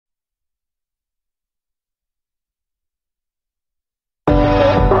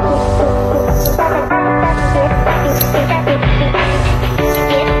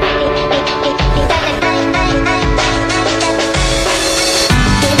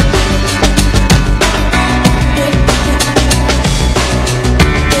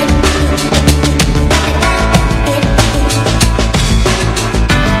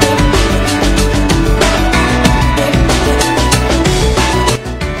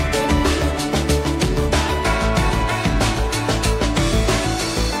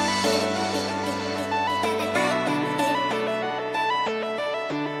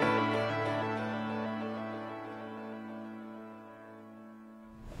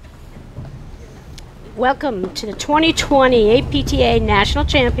Welcome to the 2020 APTA National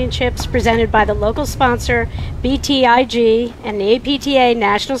Championships presented by the local sponsor BTIG and the APTA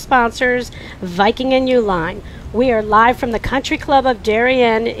national sponsors Viking and Uline. We are live from the Country Club of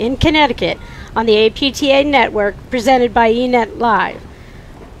Darien in Connecticut on the APTA network presented by eNet Live.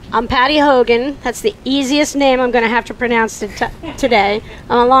 I'm Patty Hogan. That's the easiest name I'm going to have to pronounce today.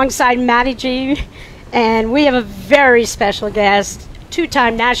 I'm alongside Matty G, and we have a very special guest,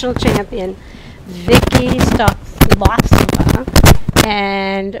 two-time national champion, Vicky Stoklosova,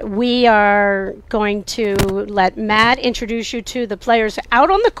 and we are going to let Matt introduce you to the players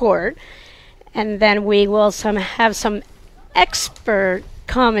out on the court, and then we will have some expert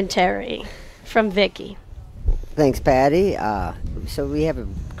commentary from Vicky. Thanks, Patty. So we have a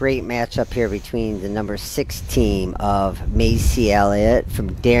great matchup here between the number 6 team of Macy Elliott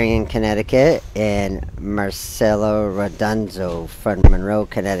from Darien, Connecticut, and Marcelo Rodezno from Monroe,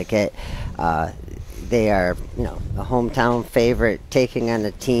 Connecticut. They are, a hometown favorite, taking on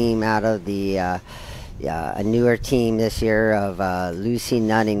a team out of the a newer team this year of Lucy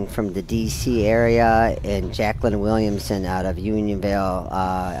Nutting from the D.C. area and Jacqueline Williamson out of Unionville,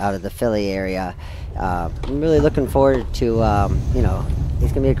 out of the Philly area. I'm really looking forward to,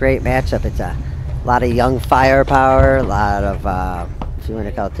 it's going to be a great matchup. It's a lot of young firepower, a lot of, if you want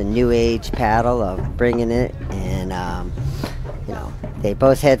to call it the new age paddle of bringing it, and, they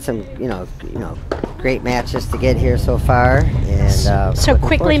both had some, great matches to get here so far. And so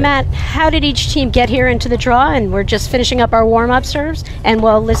quickly, Matt, how did each team get here into the draw? And we're just finishing up our warm-up serves, and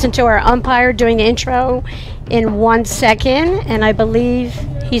we'll listen to our umpire doing the intro in 1 second, and I believe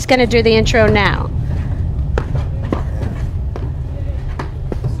he's going to do the intro now.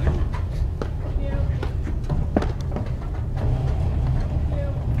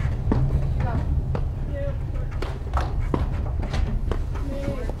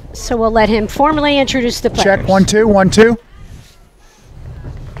 So we'll let him formally introduce the players. Check 1 2 1 2.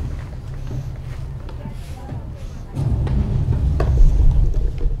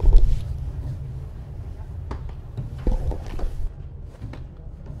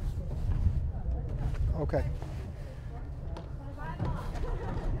 Okay.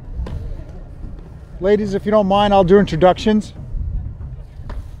 Ladies, if you don't mind, I'll do introductions.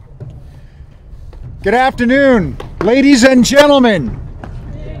 Good afternoon, ladies and gentlemen.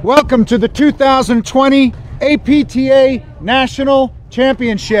 Welcome to the 2020 APTA National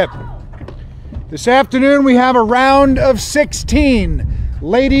Championship. This afternoon we have a round of 16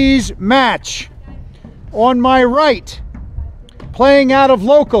 ladies match. On my right, playing out of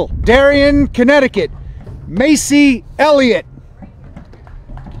local Darien, Connecticut, Macy Elliott.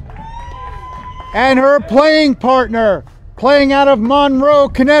 And her playing partner, playing out of Monroe,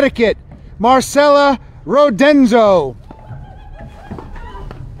 Connecticut, Marcella Rodezno.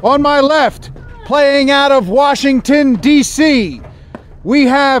 On my left, playing out of Washington, D.C., we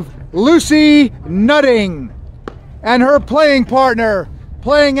have Lucy Nutting and her playing partner,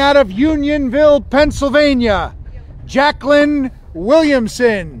 playing out of Unionville, Pennsylvania, Jacqueline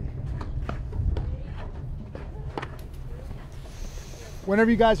Williamson. Whenever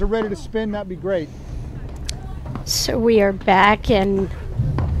you guys are ready to spin, that'd be great. So we are back, and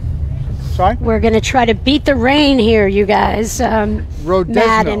sorry? We're going to try to beat the rain here, you guys. Rodezno.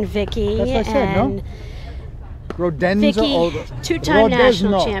 Matt and Vicky. That's what I said, no? Rodezno. Vicky, two-time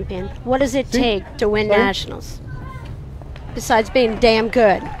national champion. What does it take to win nationals? Besides being damn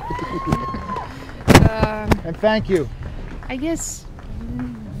good. And thank you. I guess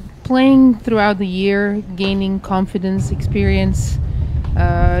playing throughout the year, gaining confidence, experience.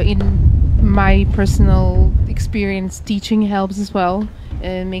 In my personal experience, teaching helps as well.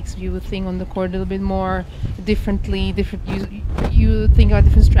 It makes you think on the court a little bit more differently. You think about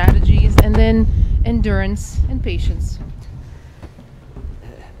different strategies, and then endurance and patience.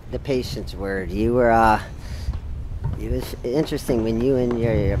 The patience word. You were. It was interesting when you and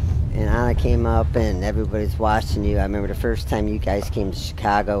Anna came up and everybody's watching you. I remember the first time you guys came to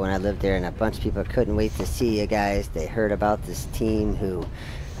Chicago when I lived there, and a bunch of people couldn't wait to see you guys. They heard about this team who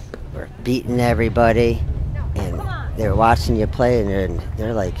were beating everybody, and they were watching you play, and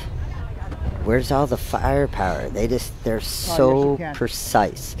they're like, where's all the firepower? They're so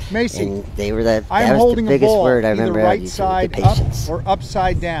precise. Macy, and they were that I'm was the holding biggest a ball, word I either remember. right side the patience. up or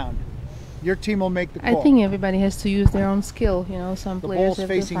upside down. Your team will make the call. I think everybody has to use their own skill. Some players have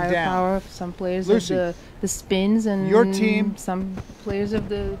the firepower, some players Lucy, have the spins, and your team, some players have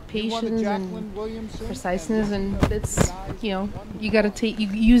the patience and preciseness, and that's you gotta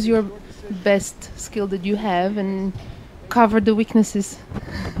use your best skill that you have and cover the weaknesses.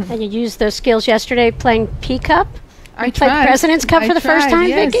 And you used those skills yesterday playing P-Cup? I You played tried. President's Cup for the first time,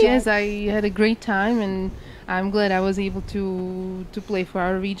 yes, Vicky? Yes, I had a great time, and I'm glad I was able to play for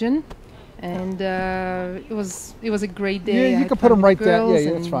our region. And it was a great day. Yeah, you I can put played them with right the there. girls,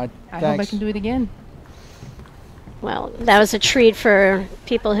 Yeah, that's and fine. I hope I Thanks. can do it again. Well, that was a treat for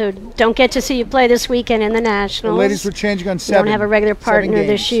people who don't get to see you play this weekend in the The Nationals. ladies were changing on You 7. don't have a regular 7 partner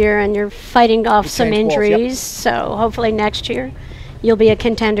this games. year, and you're fighting off We some changed balls, yep. injuries. So hopefully next year you'll be a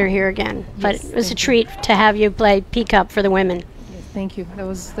contender here again. But Yes, it was a thank you. treat to have you play P Cup for the women. Yes, thank you. That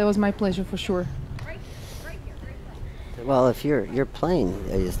was my pleasure for sure. Well, if you're playing,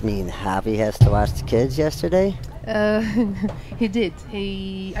 does it mean Javi has to watch the kids yesterday? Uh, he did.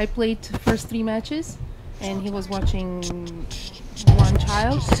 I played first 3 matches, and he was watching one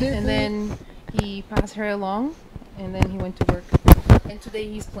child, and then he passed her along, and then he went to work. And today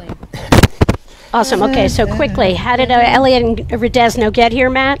he's playing. Awesome. Okay, so quickly, how did Elliott and Rodezno get here,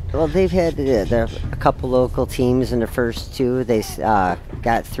 Matt? Well, they've had a couple local teams in the first 2. They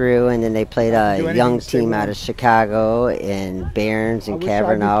got through, and then they played Do a anything young to stay team out warm. of Chicago in Barnes I and wish I'd be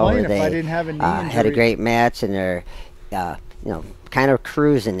Cavernau, playing where if I they didn't have a knee had a injury. great match, and they're kind of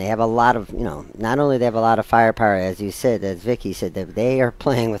cruising. They have a lot of not only they have a lot of firepower, as you said, as Vicky said, that they are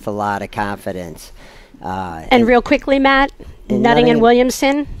playing with a lot of confidence. And real quickly, Matt, and Nutting and Nutting-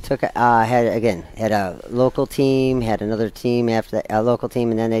 Williamson. had a local team, had another team after that, a local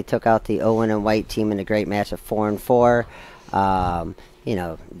team, and then they took out the Owen and White team in a great match of 4-4.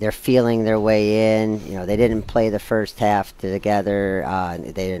 They're feeling their way in. They didn't play the first half together.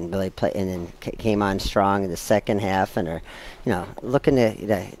 They didn't really play, and then came on strong in the second half, and are looking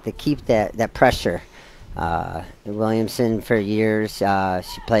to keep that pressure. Williamson for years,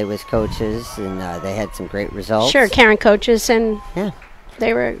 she played with coaches, and they had some great results. Sure, Karen coaches, and Yeah.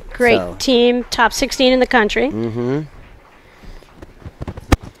 they were a great So- team, top 16 in the country. Mm-hmm.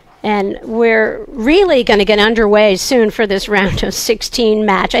 And we're really going to get underway soon for this round of 16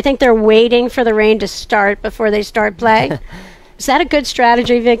 match. I think they're waiting for the rain to start before they start play. Is that a good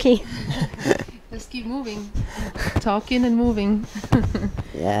strategy, Vicky? Let's keep moving, talking and moving.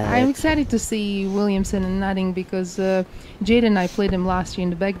 Yeah. I'm excited to see Williamson and Nutting because Jade and I played them last year in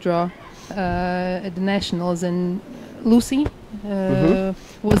the back draw at the Nationals, and Lucy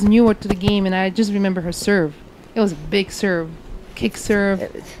was newer to the game, and I just remember her serve. It was a big serve, kick serve,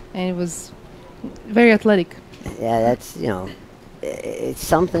 and it was very athletic. Yeah, that's it's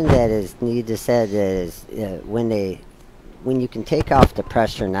something that is needed to said is when you can take off the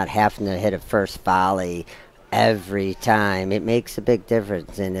pressure, not having to hit a first volley every time, it makes a big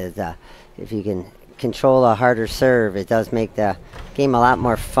difference. And if you can control a harder serve, it does make the game a lot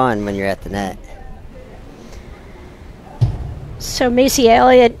more fun when you're at the net. So Macy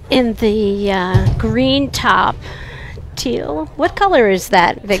Elliott in the green top, teal. What color is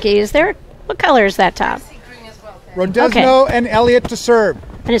that, Vicky? What color is that top? Rodezno and Elliott to serve.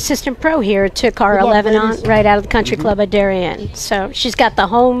 An assistant pro here took our Good luck, 11 on ladies. right out of the country club at Darien. So she's got the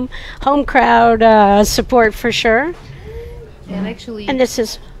home crowd support for sure. And actually, And this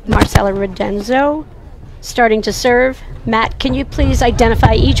is Marcela Rodezno starting to serve. Matt, can you please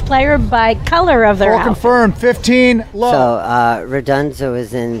identify each player by color of their All outfit? confirmed. 15 low. So Redunzo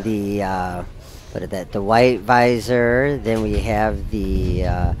is in the the white visor. Then we have the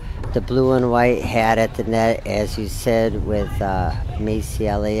blue and white hat at the net, as you said, with Macy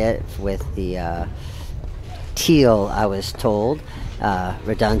Elliott with the teal, I was told.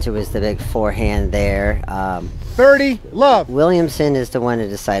 Redunzo is the big forehand there. 30 love. Williamson is the one who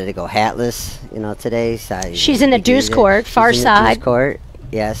decided to go hatless, today. So She's in the deuce court, far She's in the side. deuce court,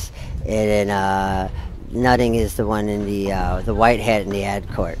 yes. And then Nutting is the one in the white hat in the ad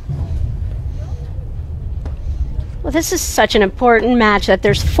court. Well, this is such an important match that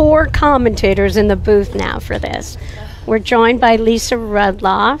there's 4 commentators in the booth now for this. We're joined by Lisa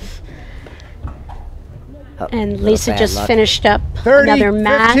Rudloff. Oh, And little Lisa bad just luck. finished up 30, another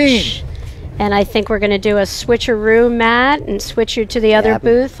match. 15. And I think we're going to do a switcheroo, Matt, and switch you to the other I'm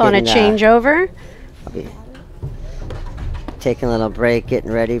booth on a getting, changeover. I'll be taking a little break,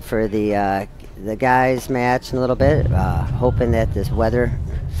 getting ready for the guys' match in a little bit. Hoping that this weather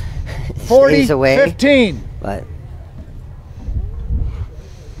 40 stays away. 15. But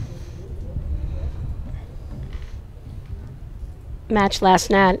Match last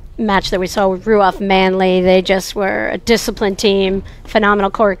night, match that we saw with Ruoff Manley. They just were a disciplined team,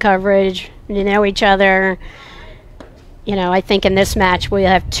 phenomenal court coverage. You know each other. I think in this match we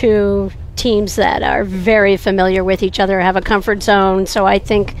have 2 teams that are very familiar with each other, have a comfort zone. So I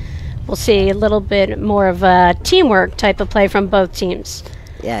think we'll see a little bit more of a teamwork type of play from both teams.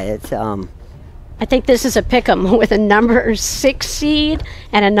 yeah, it's I think this is a pick'em with a number 6 seed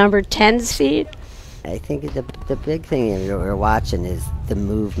and a number 10 seed. I think the big thing that we're watching is the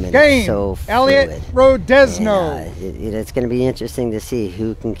movement. Game. It's so Elliott fluid. Rodezno. And, it's going to be interesting to see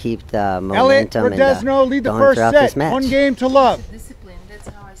who can keep the Elliott momentum Rodezno lead the going first throughout this set. match. 1 game to love. Discipline. That's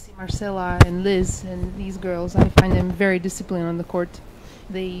how I see Marcela and Liz and these girls. I find them very disciplined on the court.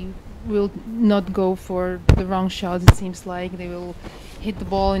 They will not go for the wrong shots. It seems like they will hit the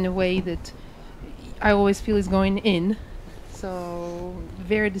ball in a way that I always feel is going in. So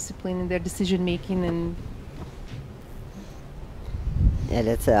very disciplined in their decision making, and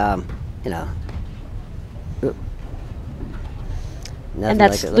it's you know. And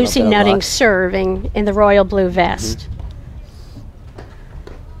that's Lucy Nutting serving in the royal blue vest.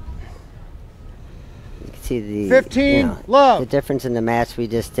 You can see the 15 love. The difference in the match we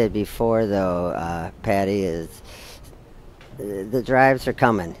just did before, though, Patty, is the drives are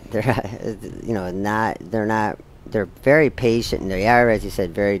coming. They're they're very patient, and they are, as you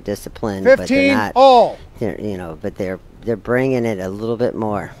said, very disciplined. 15 but they're not all. But they're bringing it a little bit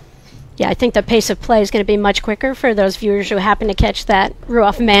more. Yeah, I think the pace of play is going to be much quicker for those viewers who happen to catch that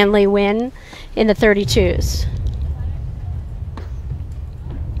Ruoff Manley win in the 32s.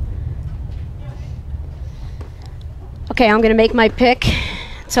 Okay, I'm going to make my pick.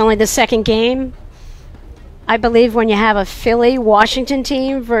 It's only the second game. I believe when you have a Philly-Washington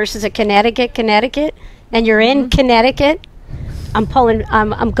team versus a Connecticut, and you're in Connecticut, I'm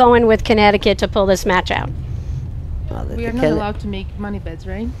going with Connecticut to pull this match out. Well, we are not allowed to make money bets,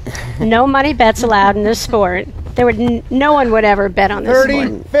 right? No money bets allowed in this sport. There would no one would ever bet on this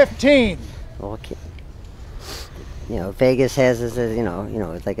 30-15. Well, Vegas has this,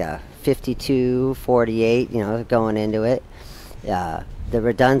 it's like a 52-48, going into it. The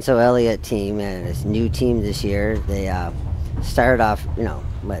Rodezno Elliott team, and this new team this year, they started off,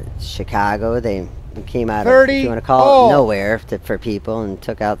 Chicago. They came out of, if you want to call it, nowhere for people, and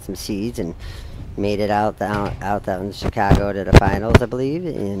took out some seeds and made it out in Chicago to the finals, I believe.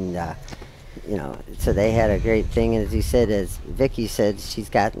 And so they had a great thing. And as you said, as Vicky said, she's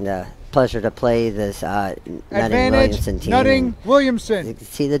gotten the pleasure to play this Nutting Williamson team. Nutting Williamson. You can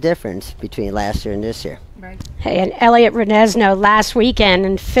see the difference between last year and this year. Right. Hey, and Elliott Rodezno last weekend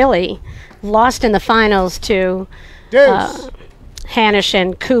in Philly lost in the finals to Hanisch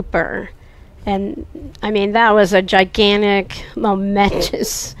and Cooper. And, I mean, that was a gigantic,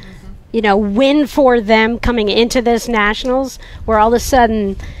 momentous, win for them coming into this Nationals, where all of a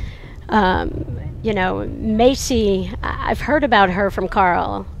sudden, Macy, I've heard about her from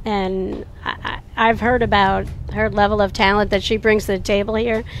Carl, and I've heard about her level of talent that she brings to the table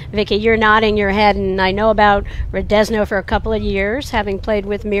here. Vicky, you're nodding your head, and I know about Rodezno for a couple of years, having played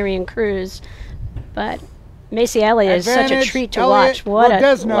with Miriam Cruz, but Macy Elliott is such a treat to watch. What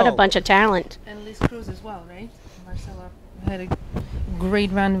a bunch of talent. And Liz Cruz as well, right? Marcela had a great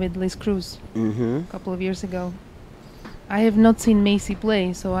run with Liz Cruz a couple of years ago. I have not seen Macy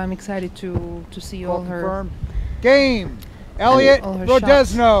play, so I'm excited to see all her game. Elliott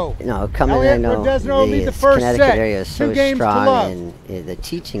Rodezno. Coming in, the Connecticut area is so 2 games strong, and the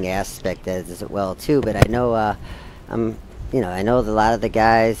teaching aspect as well too. But I know, I know a lot of the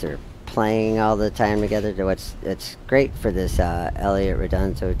guys are playing all the time together. It's great for this Elliott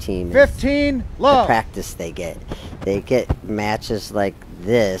Rodezno team. 15 love. The practice they get matches like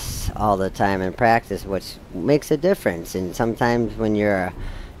this all the time in practice, which makes a difference. And sometimes when you're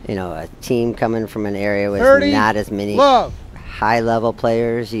a team coming from an area with not as many high-level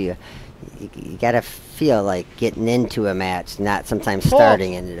players, you gotta feel like getting into a match, not sometimes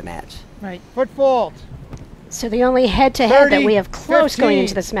starting into the match. Right. Foot fault. So the only head-to-head that we have close going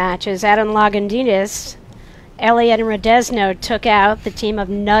into this match is Adam Lagundinis. Elliott and Rodezno took out the team of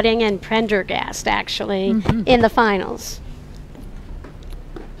Nutting and Prendergast, actually, in the finals.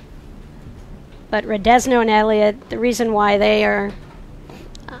 But Rodezno and Elliott, the reason why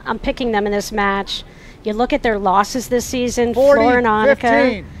I'm picking them in this match, you look at their losses this season, Flora and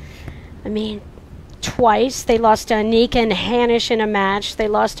Annika. I mean, twice. They lost to Anika and Hanisch in a match. They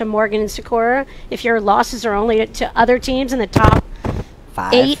lost to Morgan and Sakura. If your losses are only to other teams in the top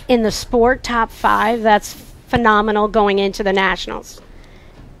 8 in the sport, top 5, that's phenomenal going into the Nationals.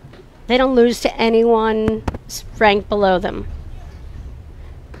 They don't lose to anyone ranked below them.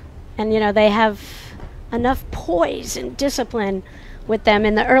 And, they have enough poise and discipline with them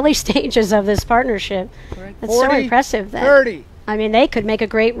in the early stages of this partnership. Correct. It's so impressive that, 30. I mean, they could make a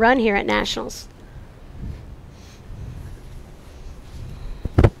great run here at Nationals.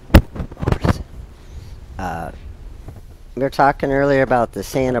 We were talking earlier about the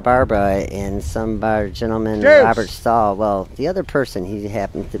Santa Barbara and some of our gentleman, Robert Stahl. Well, the other person, he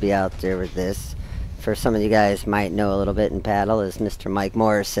happens to be out there with this, for some of you guys might know a little bit in paddle, is Mr. Mike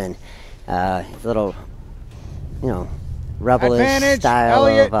Morrison. little, rebellious Advantage, style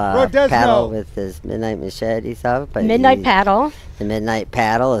Elliott, of Rodezno. paddle with his midnight machete stuff. But Midnight paddle. The midnight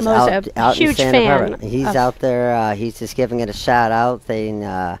paddle is Mo's out a in huge Santa fan Barbara. He's of- out there. He's just giving it a shout out, saying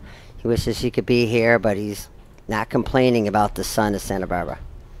he wishes he could be here, but he's not complaining about the sun of Santa Barbara.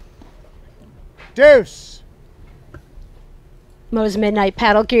 Deuce. Mo's midnight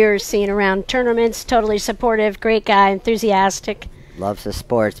paddle gear is seen around tournaments. Totally supportive, great guy, enthusiastic. Loves the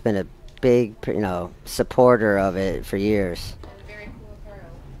sport. Been a big, supporter of it for years. Very cool apparel.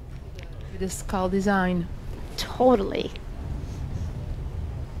 With the skull design. Totally.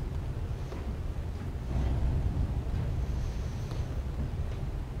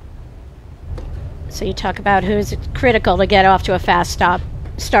 So you talk about who's critical to get off to a fast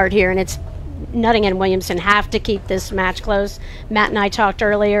start here, and it's Nutting and Williamson have to keep this match close. Matt and I talked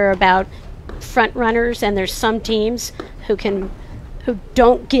earlier about front runners, and there's some teams who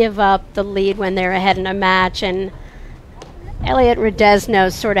don't give up the lead when they're ahead in a match, and Elliott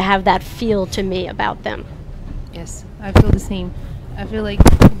Rodezno sort of have that feel to me about them. Yes, I feel the same. I feel like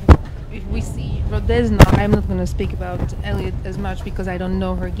if we see Rodezno, I'm not going to speak about Elliott as much because I don't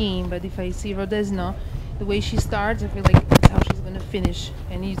know her game, but if I see Rodezno, the way she starts, I feel like that's how she's going to finish.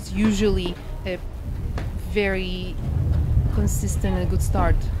 And it's usually a very consistent and good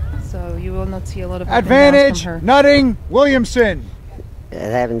start. So you will not see a lot of up and downs Advantage, from her. Nutting, Williamson. I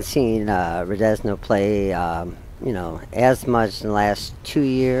haven't seen Rodezno play, as much in the last 2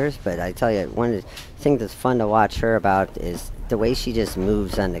 years, but I tell you, one of the things that's fun to watch her about is the way she just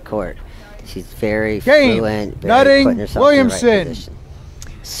moves on the court. She's very Game, fluent, very Nutting, putting herself in the right Williamson. position.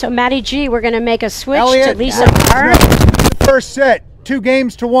 So Matty G, we're going to make a switch to Elliott, Lisa Rodezno. Park. First set,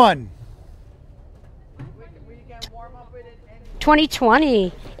 2-1.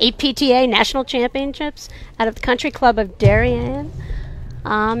 2020 APTA National Championships out of the Country Club of Darien.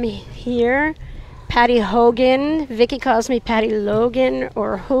 Here, Patty Hogan. Vicky calls me Patty Logan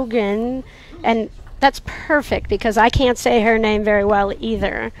or Hogan, and that's perfect because I can't say her name very well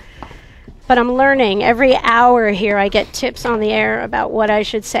either. But I'm learning. Every hour here I get tips on the air about what I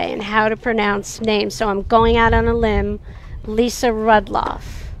should say and how to pronounce names. So I'm going out on a limb. Lisa Rudloff.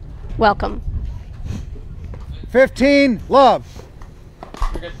 Welcome. 15, love.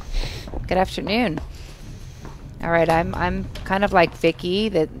 Good afternoon. All right, I'm kind of like Vicky,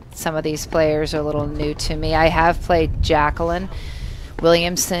 that some of these players are a little new to me. I have played Jacqueline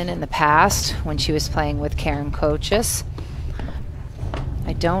Williamson in the past when she was playing with Karen Coaches.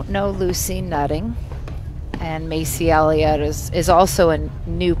 I don't know Lucy Nutting, and Macy Elliott is also a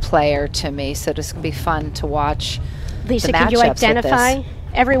new player to me, so it's going to be fun to watch. Lisa, the can you matchups with this. identify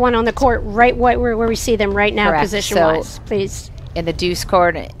everyone on the court right where we see them right now, Correct. position-wise, please? In the deuce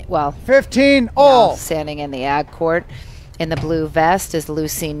court, well, 15, all. standing in the ag court. In the blue vest is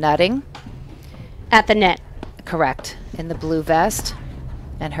Lucy Nutting. At the net. Correct. In the blue vest.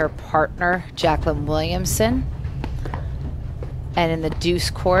 And her partner, Jacqueline Williamson. And in the deuce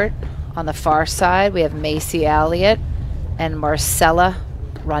court, on the far side, we have Macy Elliott and Marcella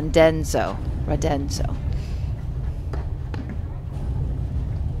Rodezno.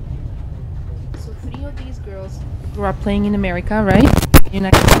 So 3 of these girls grew up playing in America, right?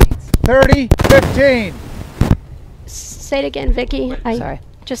 United States. 30, 15. Say it again, Vicky. I Sorry.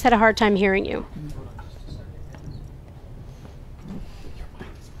 just had a hard time hearing you.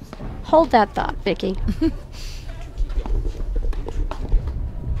 Hold that thought, Vicky.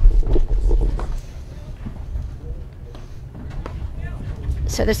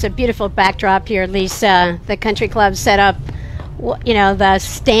 So this is a beautiful backdrop here, Lisa. The country club set up, the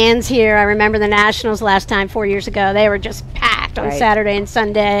stands here. I remember the Nationals last time 4 years ago. They were just packed on Right. Saturday and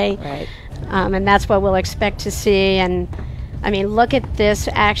Sunday. Right. And that's what we'll expect to see. And, look at this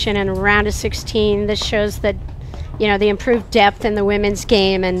action in round of 16. This shows that, the improved depth in the women's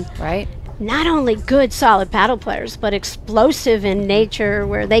game. And Right. not only good, solid paddle players, but explosive in nature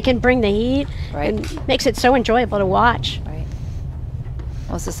where they can bring the heat. Right. And makes it so enjoyable to watch. Right.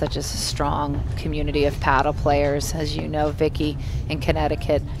 Well, this is such a strong community of paddle players, as you know, Vicky, in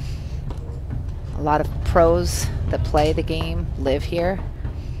Connecticut. A lot of pros that play the game live here.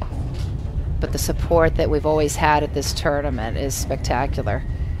 But the support that we've always had at this tournament is spectacular.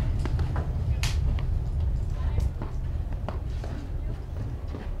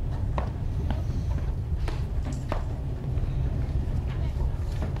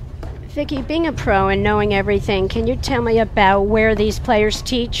 Vicky, being a pro and knowing everything, can you tell me about where these players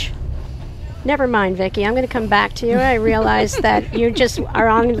teach? Never mind, Vicky. I'm going to come back to you. I realize that you just are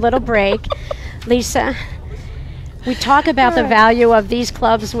on a little break. Lisa, We talk about the value of these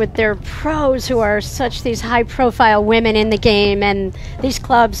clubs with their pros who are such these high-profile women in the game, and these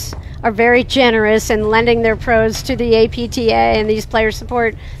clubs are very generous in lending their pros to the APTA, and these players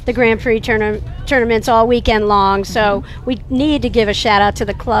support the Grand Prix tournaments all weekend long. So we need to give a shout-out to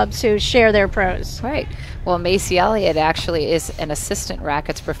the clubs who share their pros. Right. Well, Macy Elliott actually is an assistant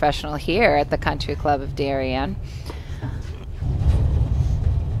rackets professional here at the Country Club of Darien.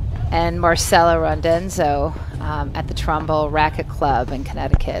 And Marcella Rodezno at the Trumbull Racket Club in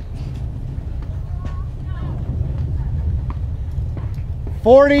Connecticut.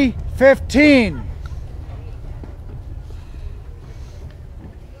 40-15.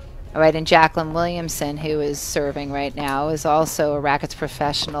 All right, and Jacqueline Williamson, who is serving right now, is also a rackets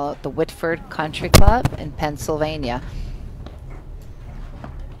professional at the Whitford Country Club in Pennsylvania.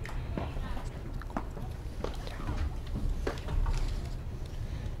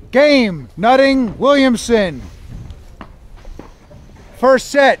 Game, Nutting, Williamson. First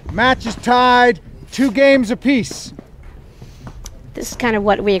set, match is tied, 2 games apiece. This is kind of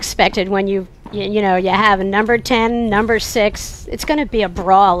what we expected when you have a number 10, number 6. It's going to be a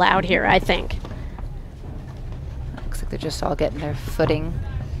brawl out here, I think. Looks like they're just all getting their footing.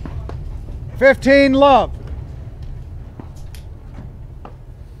 15 love.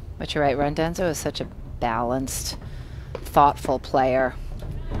 But you're right, Rodezno is such a balanced, thoughtful player.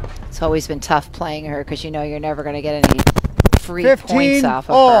 It's always been tough playing her because you know you're never going to get any free points off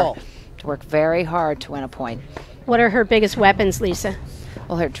of her. To work very hard to win a point. What are her biggest weapons, Lisa?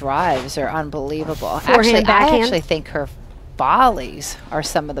 Well, her drives are unbelievable. Forehand, backhand? I actually think her volleys are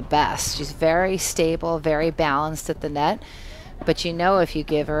some of the best. She's very stable, very balanced at the net. But you know if you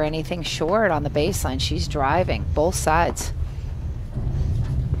give her anything short on the baseline, she's driving both sides.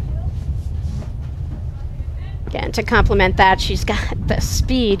 Yeah, and to complement that, she's got the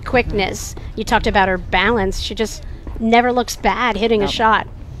speed, quickness. You talked about her balance. She just never looks bad hitting a shot.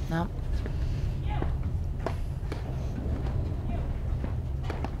 No.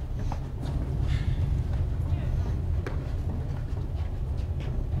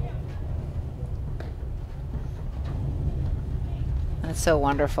 It's so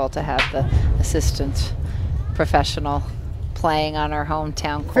wonderful to have the assistant professional playing on our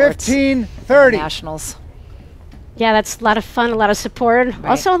hometown courts. 15-30. Nationals. Yeah, that's a lot of fun, a lot of support, Right.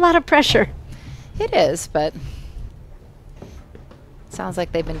 also a lot of pressure. It is, but it sounds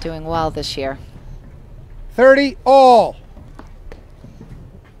like they've been doing well this year. 30 all.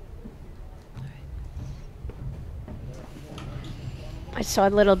 I saw a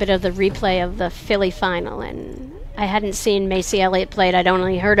little bit of the replay of the Philly final, and I hadn't seen Macy Elliott played. I'd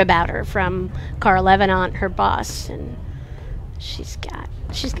only heard about her from Carl Levenant, her boss, and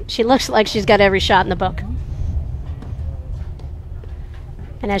she looks like she's got every shot in the book.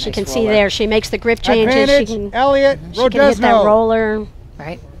 And as you can see there, she makes the grip changes. Advantage, She can Elliott, hit that Rodezno. roller.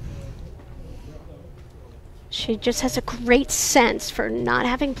 Right? She just has a great sense for not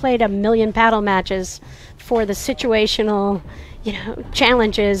having played a million paddle matches for the situational,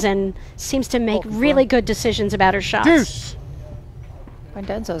 challenges, and seems to make really good decisions about her shots. Deuce.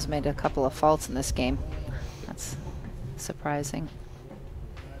 Rodezno's made a couple of faults in this game. That's surprising.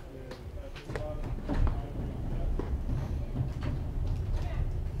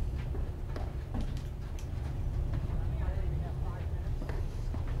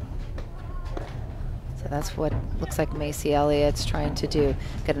 That's what looks like Macy Elliott's trying to do.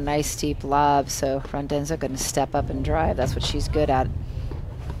 Get a nice steep lob, so Rodezno going to step up and drive. That's what she's good at.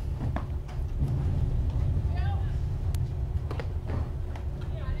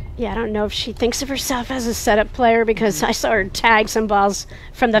 Yeah, I don't know if she thinks of herself as a setup player, because I saw her tag some balls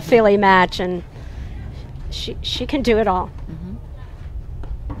from the Philly match, and she can do it all.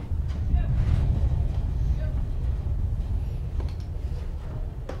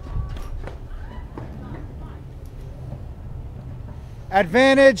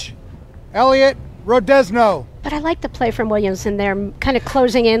 Advantage, Elliott, Rodezno. But I like the play from Williamson there, kind of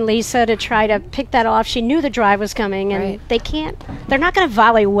closing in Lisa to try to pick that off. She knew the drive was coming, and they're not going to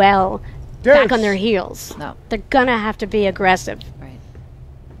volley well back on their heels. No. They're going to have to be aggressive. Right.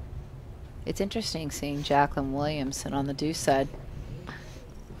 It's interesting seeing Jacqueline Williamson on the deuce side.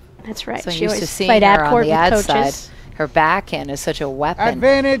 That's right. So I'm She used to always seeing played her ad on court the with ad coaches. side. Her backhand is such a weapon.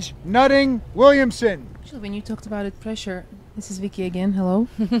 Advantage, Nutting, Williamson. Actually, when you talked about it, pressure. This is Vicky again. Hello.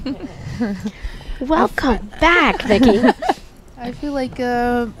 Welcome back, Vicky. I feel like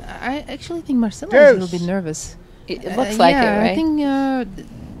I actually think Marcella is a little bit nervous. It looks like it, right? I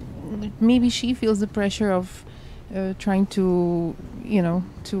think maybe she feels the pressure of trying to,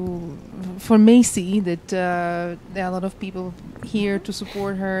 for Macy, that there are a lot of people here to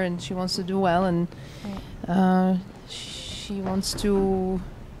support her, and she wants to do well, and She wants to.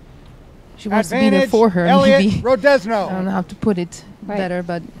 She wants to be Advantage, there for her. Elliott, Maybe. Rodezno. I don't know how to put it Right. better,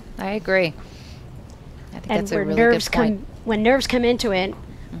 but I agree. I think And that's a where really nerves good point. when nerves come into it,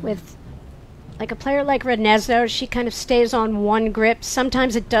 with like a player like Rodezno, she kind of stays on one grip.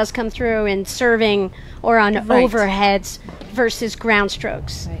 Sometimes it does come through in serving or on Right. overheads versus ground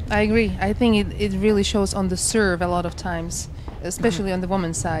strokes. Right. I agree. I think it really shows on the serve a lot of times, especially on the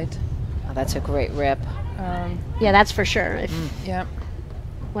woman's side. Oh, that's a great rip. Yeah, that's for sure. If, Yeah.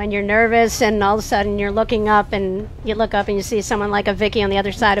 when you're nervous and all of a sudden you're looking up and you look up and you see someone like a Vicky on the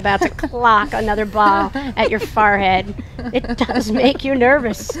other side about to clock another ball at your forehead, it does make you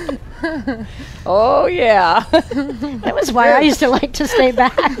nervous. Oh, yeah. That was why I used to like to stay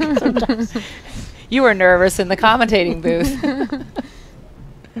back sometimes. You were nervous in the commentating booth.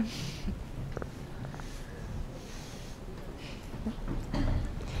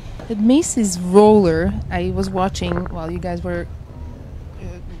 At Macy's roller, I was watching while you guys were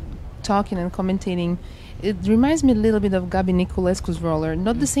talking and commentating. It reminds me a little bit of Gabi Niculescu's roller.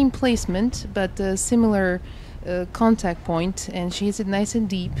 Not the same placement, but a similar contact point, and she hits it nice and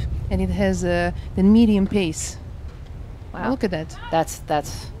deep, and it has the medium pace. Wow. Look at that.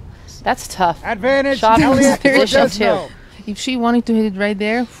 That's tough. Advantage, Shot Elliott, position Rodezno. too. If she wanted to hit it right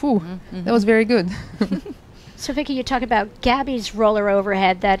there, whew, that was very good. So, Vicky, you talk about Gabby's roller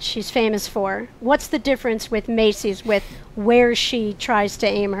overhead that she's famous for. What's the difference with Macy's with where she tries to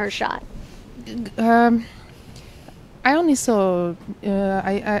aim her shot? I only saw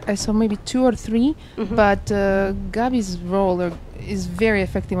I saw maybe 2 or 3, but Gabi's roller is very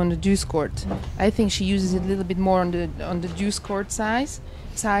effective on the deuce court. I think she uses it a little bit more on the deuce court side.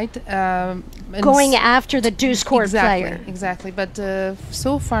 And Going after the deuce court exactly, player. Exactly. But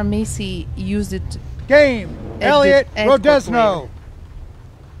so far, Macy used it Game, Elliott, at court Rodezno. player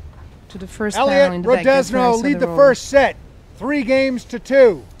to the first panel in Elliott, the back. That's where I Rodezno saw lead the roller. first set,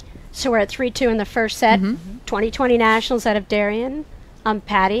 3-2. So we're at 3-2 in the first set. 2020 Nationals out of Darien. I'm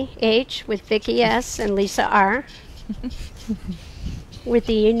Patty H. with Vicky S. and Lisa R. with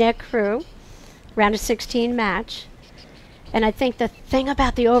the UNEC crew. Round of 16 match. And I think the thing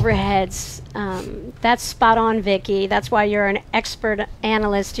about the overheads, that's spot on, Vicky. That's why you're an expert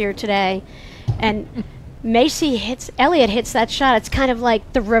analyst here today. And Elliott hits that shot. It's kind of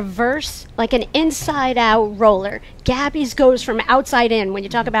like the reverse, like an inside-out roller. Gabby's goes from outside in. When you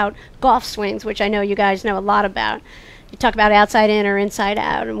talk about golf swings, which I know you guys know a lot about, you talk about outside in or inside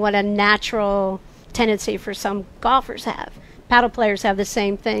out and what a natural tendency for some golfers have. Paddle players have the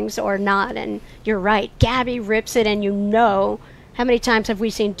same things or not, and you're right. Gabby rips it, and you know how many times have we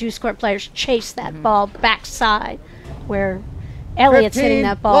seen deuce court players chase that ball backside, where Elliott's hitting 15,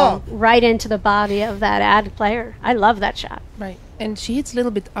 that ball love. right into the body of that ad player. I love that shot. Right, and she hits a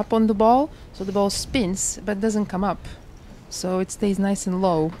little bit up on the ball, so the ball spins but doesn't come up, so it stays nice and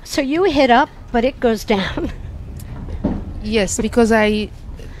low. So you hit up, but it goes down. Yes, because I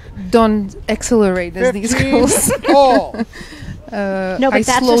don't accelerate as these 15 girls. all. No, but I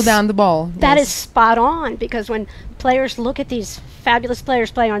that's slow just- down the ball. That is yes. spot on, because when players look at these fabulous players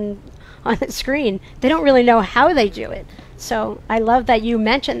play on the screen, they don't really know how they do it. So I love that you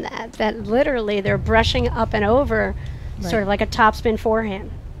mentioned that literally they're brushing up and over, sort of like a topspin forehand.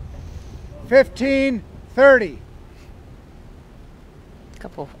 15-30. A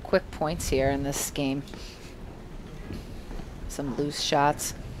couple quick points here in this game. Some loose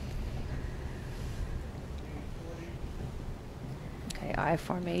shots. Okay, I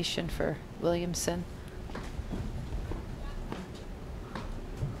formation for Williamson.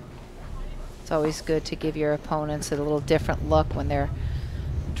 It's always good to give your opponents a little different look when they're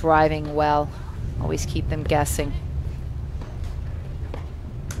driving well. Always keep them guessing.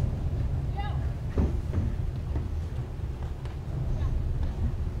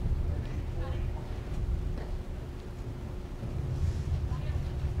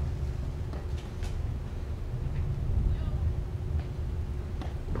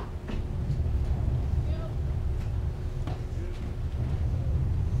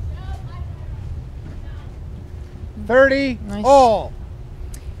 Thirty Nice. all.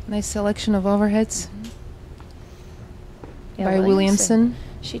 Nice selection of overheads Yeah, by Williamson.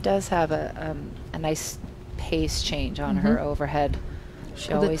 She does have a nice pace change on her overhead. She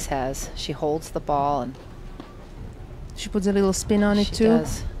Well, the- always has. She holds the ball and She puts a little spin on it she too.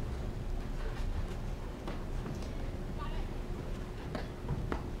 does.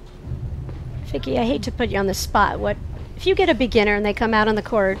 Vicky, I hate to put you on the spot. What if you get a beginner and they come out on the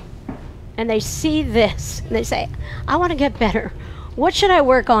court and they see this and they say, "I want to get better. What should I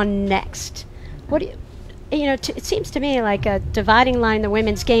work on next?" What do you know? It seems to me like a dividing line in the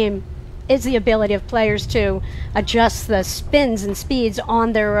women's game. is the ability of players to adjust the spins and speeds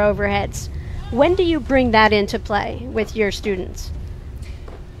on their overheads. When do you bring that into play with your students?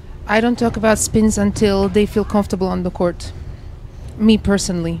 I don't talk about spins until they feel comfortable on the court. Me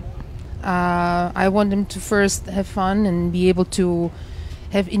personally. I want them to first have fun and be able to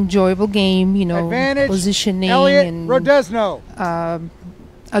have enjoyable game, Advantage, positioning Elliott, and Rodezno.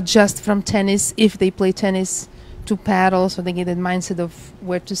 adjust from tennis if they play tennis to paddle, so they get that mindset of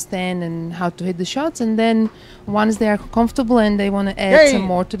where to stand and how to hit the shots. And then once they are comfortable and they want to add some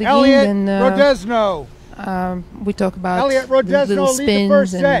more to the Elliott, game, then Rodezno. we talk about Elliott, the Rodezno little lead the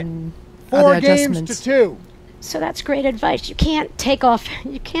first spins set. and 4 other games adjustments. to 2. So that's great advice. You can't take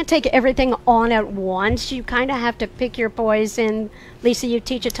everything on at once. You kind of have to pick your poison. Lisa, you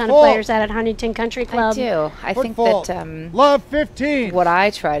teach a ton of Full. players out at Huntington Country Club. I do. I think Football. that Love 15. what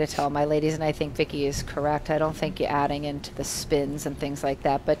I try to tell my ladies, and I think Vicky is correct, I don't think you're adding into the spins and things like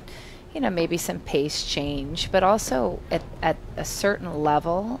that, but maybe some pace change. But also at a certain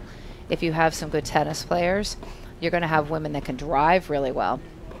level, if you have some good tennis players, you're going to have women that can drive really well.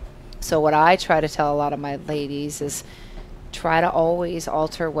 So what I try to tell a lot of my ladies is try to always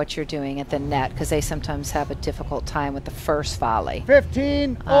alter what you're doing at the net, because they sometimes have a difficult time with the first volley.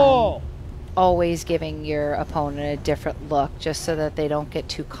 15 all. Always giving your opponent a different look, just so that they don't get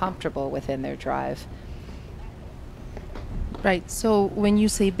too comfortable within their drive. Right. So when you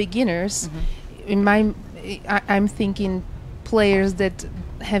say beginners, I'm thinking players that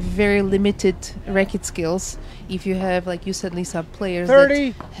have very limited racket skills. If you have, like you said, Lisa, players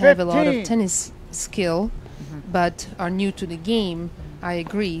 30, that have a lot 15. of tennis skill but are new to the game, I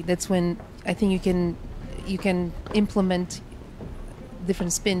agree. That's when I think you can implement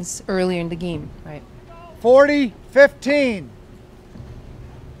different spins earlier in the game. Right. 40, 15.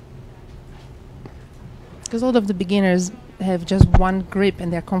 Because a lot of the beginners have just one grip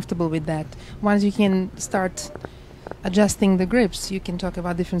and they're comfortable with that. Once you can start adjusting the grips, you can talk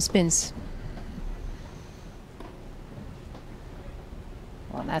about different spins.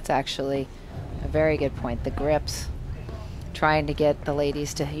 Well, that's actually a very good point. The grips, trying to get the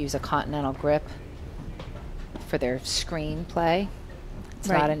ladies to use a continental grip for their screen play. It's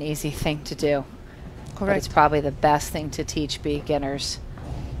Right. not an easy thing to do. But Correct. it's probably the best thing to teach beginners.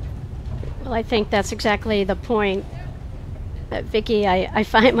 Well, I think that's exactly the point. Vicky, I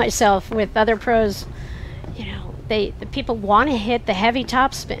find myself with other pros, the people want to hit the heavy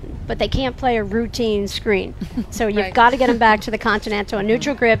topspin, but they can't play a routine screen. So you've Right. got to get them back to the continental, a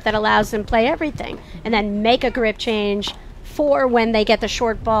neutral grip that allows them to play everything, and then make a grip change for when they get the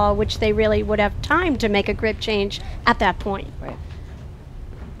short ball, which they really would have time to make a grip change at that point. Right.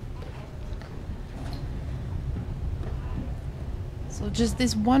 So just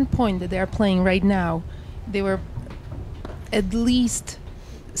this one point that they are playing right now, they were at least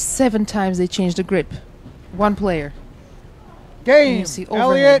 7 times they changed the grip. One player. And Game. you see Elliott,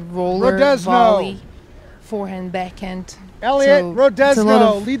 overhead, roller, Rodezno. volley, forehand, backhand. Elliott, So it's a lot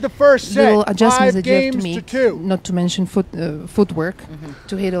Rodezno of lead the first set. little adjustments 5 that you have to games make, 2. not to mention footwork,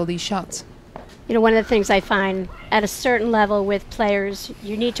 to hit all these shots. One of the things I find at a certain level with players,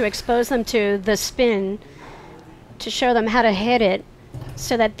 you need to expose them to the spin to show them how to hit it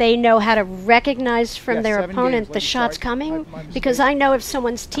so that they know how to recognize from Yeah, their 7 opponent games, the ladies, shot's sorry. coming. My mistake. Because I know if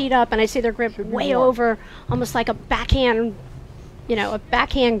someone's teed up and I see their grip Should be way more. over, almost like a backhand, a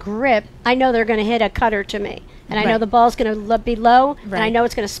backhand grip, I know they're going to hit a cutter to me. And I know Right. the ball's going to be low, and I Right. know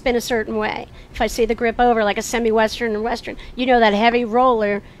it's going to spin a certain way. If I see the grip over, like a semi-western and western, that heavy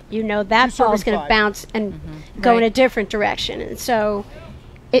roller, that Two ball's serving going to 5. bounce and go in a Right. different direction. And so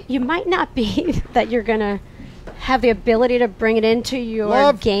you might not be that you're going to have the ability to bring it into your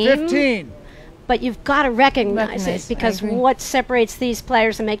Love game, 15. but you've got to recognize it, Recognize, I because agree. what separates these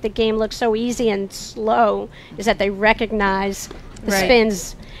players and make the game look so easy and slow is that they recognize the Right.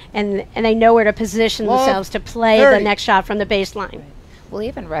 spins and they know where to position Love themselves to play 30. the next shot from the baseline. Well,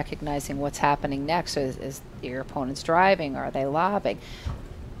 even recognizing what's happening next, is your opponent's driving, or are they lobbing?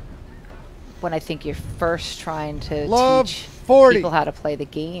 When I think you're first trying to Love teach 40. people how to play the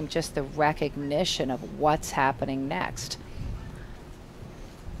game, just the recognition of what's happening next.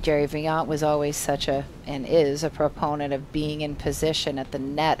 Jerry Viant was always and is a proponent of being in position at the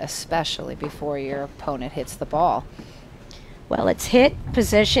net, especially before your opponent hits the ball. Well, it's hit,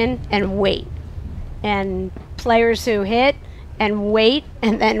 position, and wait. And players who hit and wait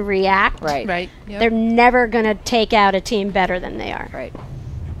and then react, Right. Right. Yep. they're never going to take out a team better than they are. Right.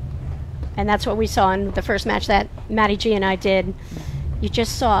 And that's what we saw in the first match that Maddie G and I did. You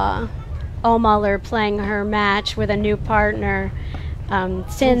just saw Omuller playing her match with a new partner.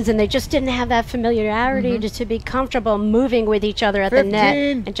 sins, and they just didn't have that familiarity to be comfortable moving with each other at the net,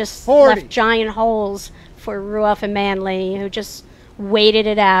 and just 40. left giant holes for Ruoff and Manley, who just waited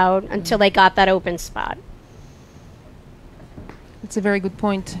it out until they got that open spot. It's a very good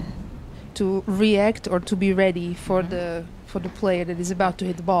point, to react or to be ready for the player that is about to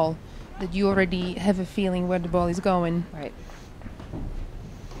hit the ball, that you already have a feeling where the ball is going. Right.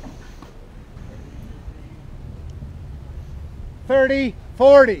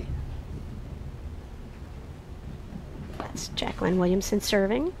 $30-40. That's Jacqueline Williamson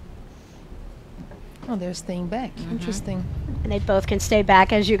serving. Oh, they're staying back. Interesting. And they both can stay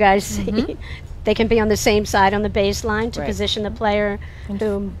back, as you guys see. They can be on the same side on the baseline to position the player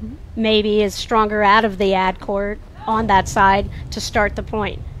who maybe is stronger out of the ad court on that side to start the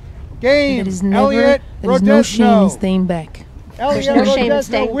point. Game. There is never, Elliott, there is no shame in Rodezno. staying back. Elliott, no shame in Rodezno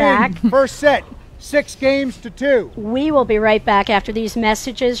staying win. back. First set, 6-2. We will be right back after these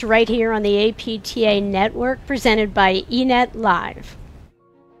messages right here on the APTA network, presented by eNet Live.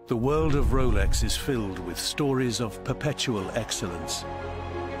 The world of Rolex is filled with stories of perpetual excellence.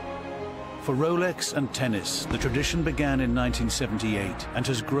 For Rolex and tennis, the tradition began in 1978 and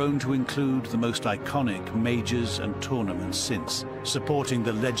has grown to include the most iconic majors and tournaments since, supporting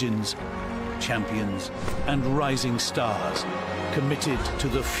the legends, champions, and rising stars committed to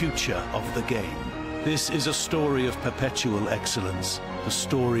the future of the game. This is a story of perpetual excellence, the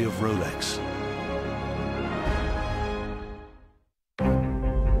story of Rolex.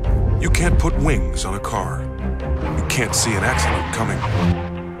 You can't put wings on a car. You can't see an accident coming.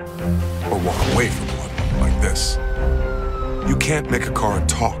 Or walk away from one like this. You can't make a car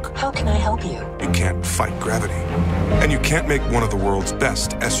talk. How can I help you? You can't fight gravity. And you can't make one of the world's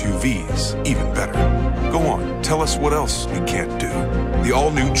best SUVs even better. Go on, tell us what else you can't do. The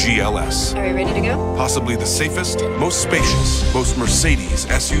all-new GLS. Are we ready to go? Possibly the safest, most spacious, most Mercedes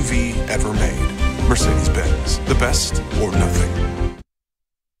SUV ever made. Mercedes-Benz. The best or nothing.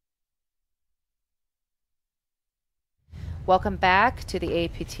 Welcome back to the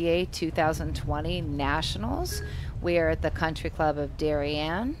APTA 2020 Nationals. We are at the Country Club of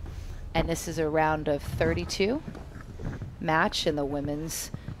Darien, and this is a round of 32 match in the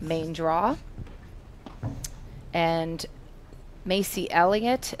women's main draw. And Macy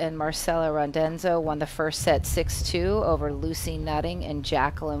Elliott and Marcella Rodezno won the first set 6-2 over Lucy Nutting and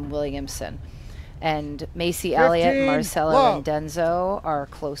Jacqueline Williamson. And Macy Elliott and Marcella Rodezno are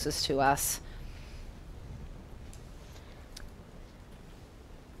closest to us.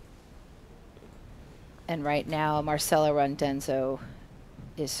 And right now, Marcella Rodezno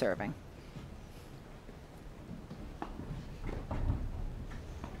is serving.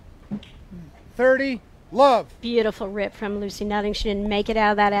 Love. Beautiful rip from Lucy Nutting. She didn't make it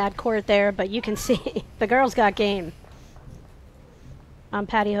out of that ad court there, but you can see the girls got game. I'm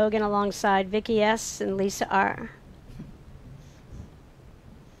Patty Hogan alongside Vicky S. and Lisa R.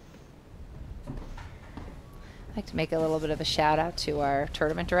 I'd like to make a little bit of a shout out to our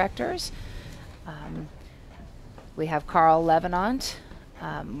tournament directors. We have Carl Levenant,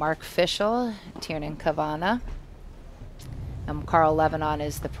 Mark Fischel, Tiernan Cavana. Carl Levenant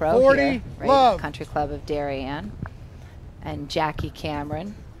is the pro here, right? Country Club of Darien. And Jackie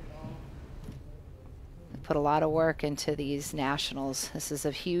Cameron. We put a lot of work into these nationals. This is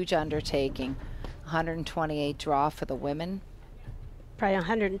a huge undertaking. 128 draw for the women. Probably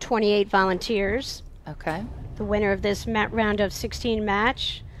 128 volunteers. Okay. The winner of this round of 16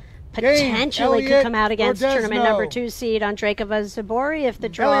 match potentially could Elliott, come out against Rodezno. tournament number 2 seed Andreikova Zabori if the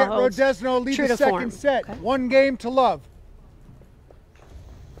draw Elliott, holds Rodezno lead true the to form. second set. Okay. 1-love.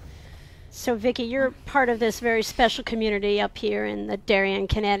 So, Vicky, you're part of this very special community up here in the Darien,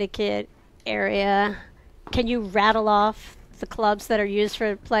 Connecticut area. Can you rattle off the clubs that are used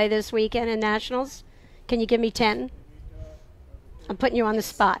for play this weekend in Nationals? Can you give me 10? I'm putting you on the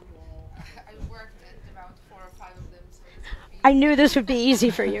spot. I worked at about 4 or 5 of them. So I knew this would be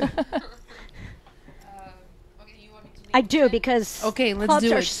easy for you. I do, because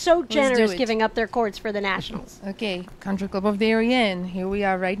clubs are so generous giving up their courts for the Nationals. Okay, Country Club of Darien. Here we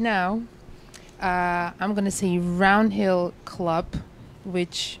are right now. I'm going to say Round Hill Club,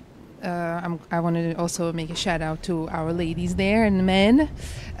 which I want to also make a shout out to our ladies there and the men,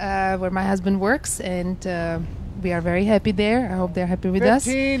 where my husband works, and we are very happy there. I hope they're happy with us.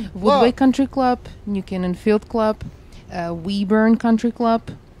 Woodway Country Club, New Canaan Field Club, Weeburn Country Club,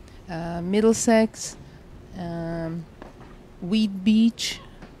 Middlesex, Wheat Beach,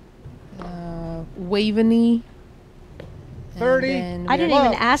 Waveney. 30. I didn't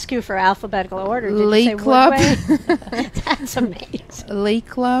even ask you for alphabetical order. Did Lake you say Club. That's amazing. Lake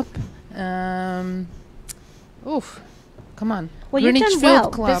Club. Oof. Come on. Well, Greenwich you've done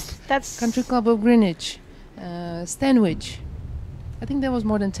Field well. Club, That's Country Club of Greenwich, Stanwich. I think there was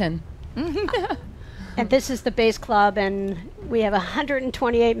more than 10. And this is the base club, and we have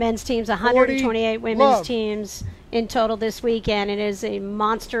 128 men's teams, 128 women's love. teams in total this weekend. It is a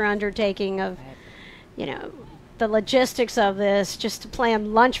monster undertaking of, you know, the logistics of this, just to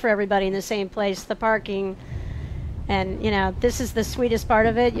plan lunch for everybody in the same place, the parking. And, you know, this is the sweetest part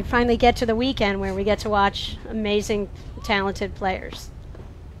of it. You finally get to the weekend where we get to watch amazing, talented players.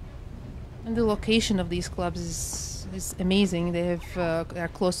 And the location of these clubs is amazing. They have are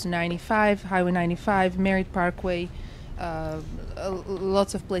close to 95, Highway 95, Merritt Parkway,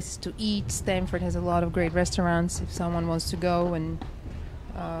 lots of places to eat. Stamford has a lot of great restaurants if someone wants to go, and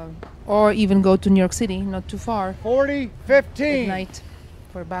or even go to New York City, not too far, 40-15. at night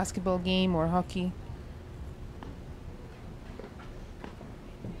for a basketball game or hockey.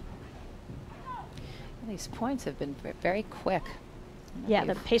 These points have been very quick. Yeah,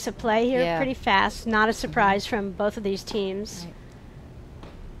 the pace of play here, Yeah. pretty fast. Not a surprise from both of these teams. Right.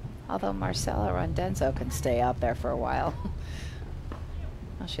 Although Marcela Rodezno can stay out there for a while.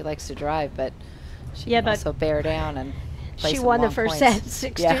 Well, she likes to drive, but she Yeah, can but also bear down and play She some won the long first points.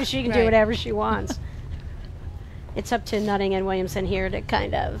 set, 6-2. Yeah. She can do Right. whatever she wants. It's up to Nutting and Williamson here to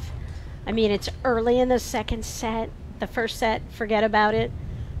kind of, I mean, it's early in the second set. The first set, forget about it.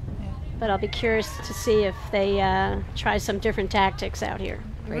 But I'll be curious to see if they try some different tactics out here.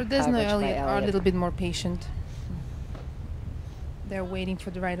 Great Rodezno coverage by Elliott are a Elliott. little bit more patient. They're waiting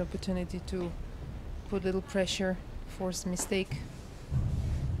for the right opportunity to put a little pressure, force a mistake.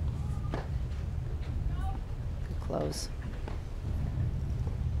 Good close.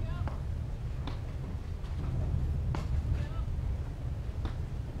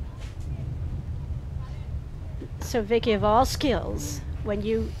 So Vicky, of all skills, when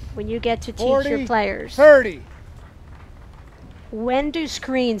you get to teach 40, your players, 30. when do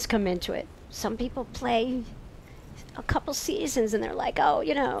screens come into it? Some people play a couple seasons and they're like, oh,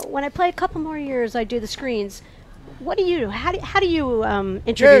 you know, when I play a couple more years, I do the screens. What do you do? How do you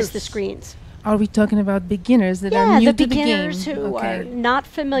introduce the Juice. screens? Are we talking about beginners that Yeah, are new the to beginners the game? who are not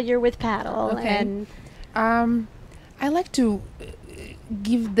familiar with paddle. Okay. And I like to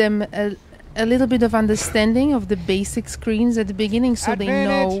give them a little bit of understanding of the basic screens at the beginning, so they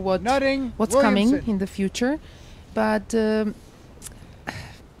know Advantage, Nutting, what's coming Williamson. in the future. But I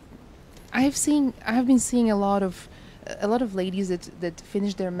have been seeing a lot of ladies that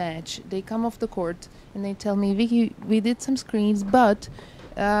finish their match. They come off the court and they tell me, Vicky, we did some screens, but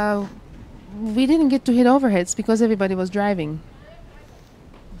we didn't get to hit overheads because everybody was driving.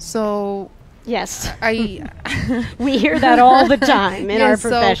 So yes, I we hear that all the time in our so,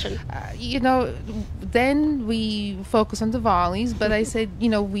 profession. you know, then we focus on the volleys, but I said, you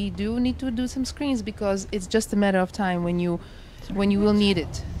know, we do need to do some screens because it's just a matter of time when you will need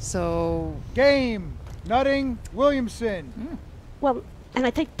it. So Game, Nutting, Williamson. Well, and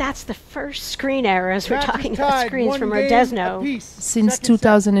I think that's the first screen error as we're Match is talking about tied, screens one from game Rodezno. apiece. since Second set.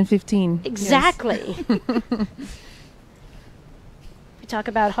 2015. yes. Exactly. We talk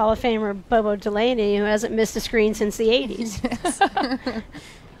about Hall of Famer Bobo Delaney, who hasn't missed a screen since the 80s.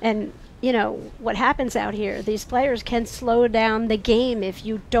 And, you know, what happens out here, these players can slow down the game if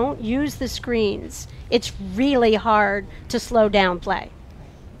you don't use the screens. It's really hard to slow down play.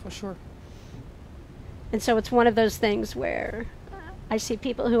 For sure. And so it's one of those things where I see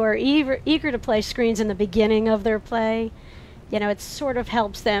people who are eager to play screens in the beginning of their play. You know, it sort of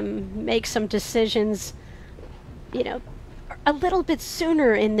helps them make some decisions, you know, a little bit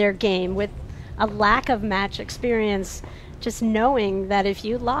sooner in their game with a lack of match experience. Just knowing that if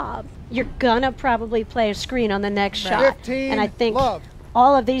you lob, you're gonna probably play a screen on the next shot. 15, And I think love.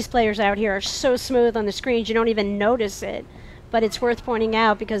 all of these players out here are so smooth on the screens, you don't even notice it. But it's worth pointing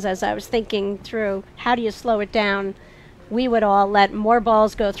out because as I was thinking through, how do you slow it down? We would all let more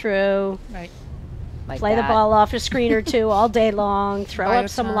balls go through, Right. Like play the that. ball off a screen or two all day long, throw Buy up your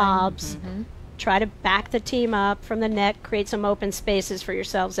some time. lobs, Mm-hmm. try to back the team up from the net, create some open spaces for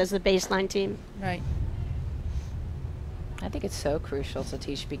yourselves as the baseline team. Right. I think it's so crucial to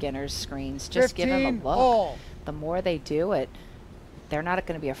teach beginners screens. Just give them a 15 look. all. The more they do it, they're not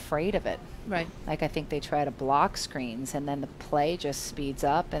going to be afraid of it. Right. Like I think they try to block screens and then the play just speeds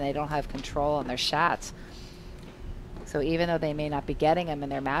up and they don't have control on their shots. So even though they may not be getting them in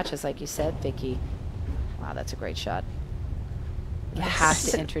their matches, like you said, Vicky, wow, that's a great shot. You have It's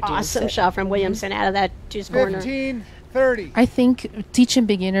to an introduce awesome it. shot from Williamson out of that juice corner. 15, 30. I think teaching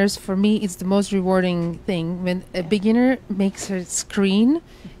beginners, for me, it's the most rewarding thing. When a beginner makes a screen,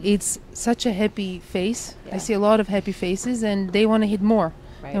 it's such a happy face. Yeah. I see a lot of happy faces, and they want to hit more.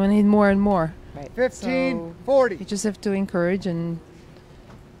 Right. They want to hit more and more. Right. 15, So 40. you just have to encourage them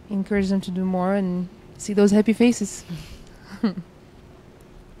to do more and see those happy faces.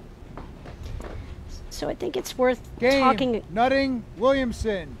 So I think it's worth Game. talking Nutting,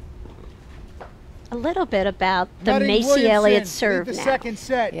 Williamson. a little bit about the Nutting, Macy Williamson Elliott lead serve the now. second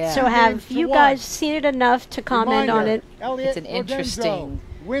set. Yeah. So Two have games to you one. guys seen it enough to comment on Reminder, it? Elliott, It's an Rodezno interesting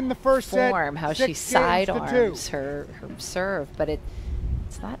win the first set, form, how 6 she games to sidearms 2. her serve, but it's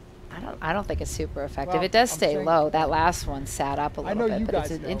not. I don't think it's super effective. Well, It does I'm stay saying- low. That last one sat up a I little know you bit, but it's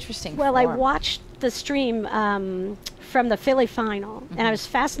guys an know. interesting Well, I form. watched the stream from the Philly final, and I was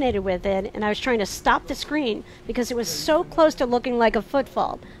fascinated with it, and I was trying to stop the screen because it was so close to looking like a foot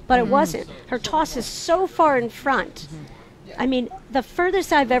fault, but it wasn't. Her toss is so far in front. I mean, the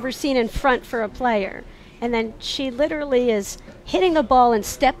furthest I've ever seen in front for a player. And then she literally is hitting the ball and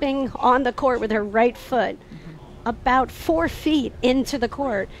stepping on the court with her right foot about 4 feet into the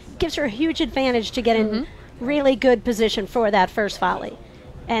court. Gives her a huge advantage to get in really good position for that first volley.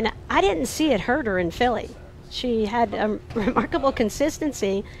 And I didn't see it hurt her in Philly. She had a remarkable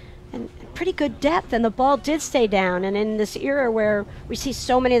consistency and pretty good depth, and the ball did stay down. And in this era where we see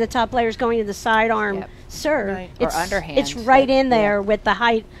so many of the top players going to the sidearm Yep. serve, Right. Or it's, underhand, it's right but- in there yeah. with the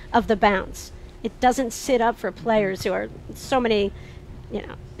height of the bounce. It doesn't sit up for players who are so many,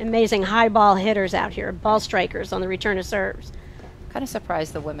 amazing high ball hitters out here, ball strikers on the return of serves. Kind of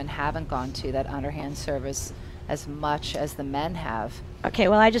surprised the women haven't gone to that underhand service as much as the men have. Okay,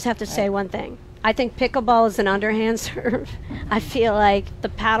 well, I just have to say one thing. I think pickleball is an underhand serve. I feel like the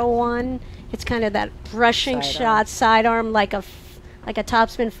paddle one, it's kind of that brushing Sidearm. shot, sidearm, like a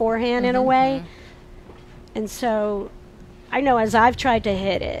topspin forehand in a way. And so I know as I've tried to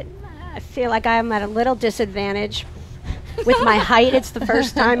hit it, I feel like I'm at a little disadvantage with my height. It's the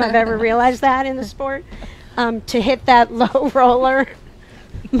first time I've ever realized that in the sport. To hit that low roller,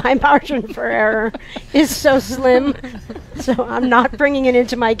 my margin for error is so slim. So I'm not bringing it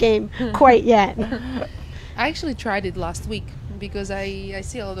into my game quite yet. I actually tried it last week because I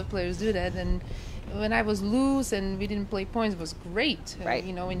see a lot of players do that, and when I was loose and we didn't play points, it was great. Right.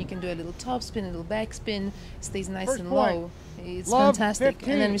 When you can do a little top spin, a little back spin, stays nice First and point. low. It's Love, fantastic.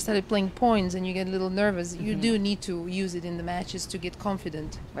 15. And then we started playing points, and you get a little nervous. You do need to use it in the matches to get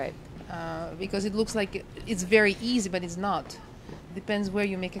confident, Right. because it looks like it's very easy, but it's not. Depends where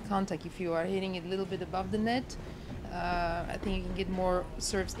you make a contact. If you are hitting it a little bit above the net, I think you can get more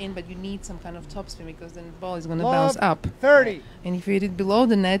serves in, but you need some kind of topspin because then the ball is going to bounce Love, up. 30. And if you hit it below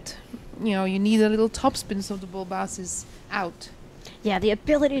the net, you need a little topspin so the ball bounces out. Yeah, the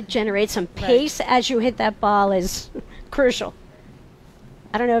ability to generate some pace as you hit that ball is crucial.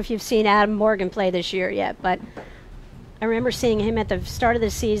 I don't know if you've seen Adam Morgan play this year yet, but I remember seeing him at the start of the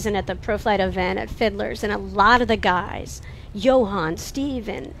season at the Pro Flight event at Fiddlers, and a lot of the guys, Johan,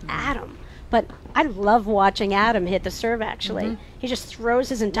 Steven, Adam. But I love watching Adam hit the serve, actually. He just throws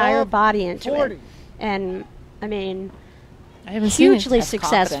his entire Love, body into 40. it. And, I mean, I haven't seen it. hugely That's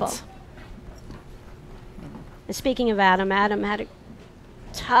successful. confidence. And speaking of Adam, Adam had a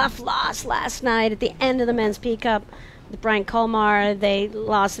tough loss last night at the end of the men's P Cup with Brian Colmar. They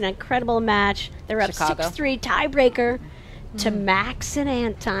lost an incredible match. They were up Chicago. 6-3 tiebreaker to Max and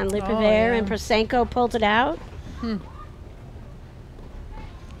Anton Lipiver, yeah. and Prosenko pulled it out.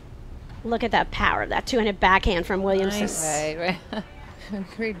 Look at that power, that two-handed backhand from Williamson. Nice. Right.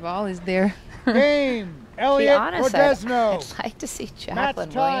 Great ball is there. Game. To be Elliott, honest, Rodezno. I'd like to see Match Jacqueline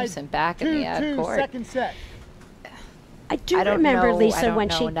tied, Williamson back in the ad 2-2, court. second set. I do I don't remember, know, Lisa, I don't when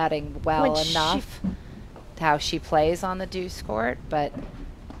know she nutting well when she- enough how she plays on the deuce court, but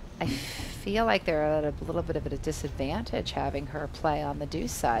I feel like they're at a little bit of a disadvantage having her play on the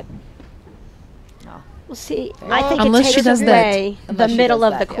deuce side. Oh, Well, see, Very I think Unless it she takes does that. away the Unless she middle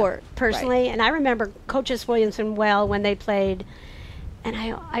does of that, the yeah. court, personally. And I remember coaches Williamson well when they played. And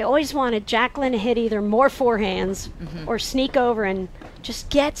I always wanted Jacqueline to hit either more forehands or sneak over and just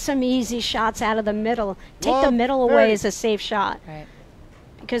get some easy shots out of the middle. Take the Love, middle away 30. as a safe shot. right.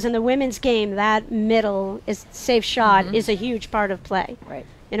 Because in the women's game, that middle is safe shot is a huge part of play. Right.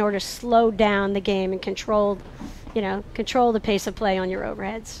 In order to slow down the game and control the pace of play on your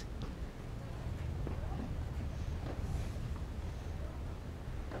overheads.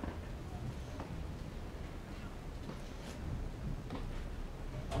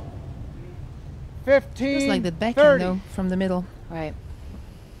 It's like the 15, backhand 30. though, from the middle. Right.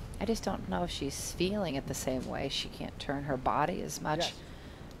 I just don't know if she's feeling it the same way. She can't turn her body as much. Yes.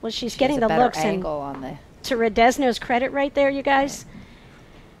 Well, she's She getting has a the better looks and angle on the. to Rodezno's credit right there, you guys.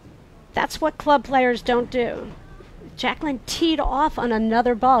 That's what club players don't do. Jacqueline teed off on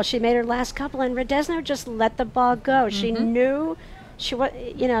another ball. She made her last couple, and Rodezno just let the ball go. She knew she was,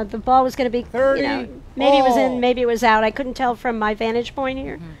 you know, the ball was going to be, 30 you know, maybe it was in, all. maybe it was out. I couldn't tell from my vantage point 30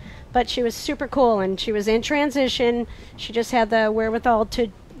 here, maybe it was all. in, maybe it was out. I couldn't tell from my vantage point here. But she was super cool, and she was in transition. She just had the wherewithal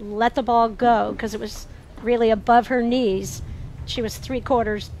to let the ball go because it was really above her knees. She was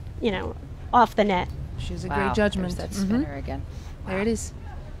 3/4, you know, off the net. She's a Wow, great judgment. There's that spinner again. There it is.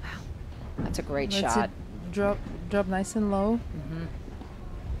 That's a great That's shot. it. Drop nice and low.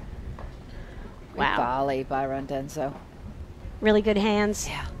 Great Wow. volley by Rodezno. Really good hands.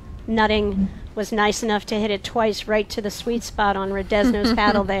 Yeah. Nutting was nice enough to hit it twice right to the sweet spot on Rodezno's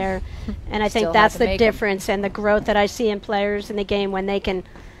paddle there. And I think Still that's had to the make 'em. difference and the growth that I see in players in the game when they can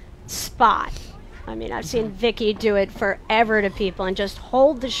spot. I mean, I've seen Vicky do it forever to people and just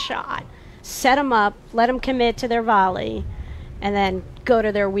hold the shot, set them up, let them commit to their volley, and then go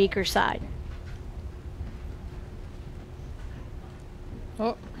to their weaker side.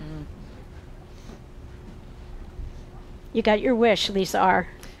 Oh, You got your wish, Lisa R.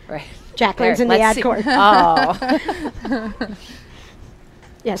 Right. Jacqueline's There, in the let's ad see. court. Oh,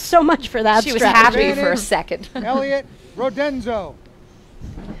 Yeah, so much for that she was strategy. happy for a second. Elliott, Rodezno.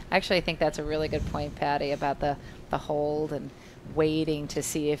 Actually, I think that's a really good point, Patty, about the hold and waiting to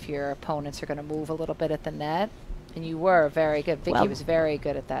see if your opponents are going to move a little bit at the net. And you were very good. Vicky Well- was very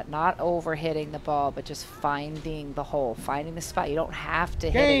good at that. Not over hitting the ball, but just finding the hole, finding the spot. You don't have to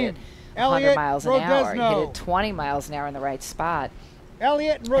hit Game. it at 100 Elliott, miles an hour. You hit Rodezno. it 20 miles an hour in the right spot.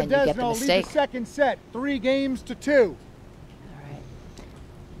 Elliott and And you get the Rodezno lead the mistake. second set, 3-2. All right.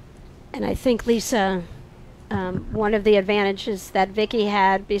 And I think, Lisa, one of the advantages that Vicky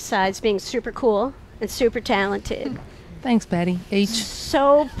had, besides being super cool and super talented, thanks, Patty. H.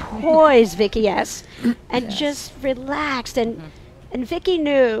 so poised, Vicky S, and just relaxed. And Vicky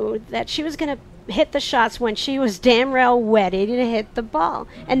knew that she was going to hit the shots when she was damn well ready to hit the ball.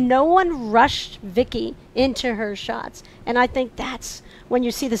 And no one rushed Vicky into her shots. And I think that's when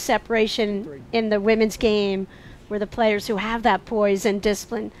you see the separation in the women's game, where the players who have that poise and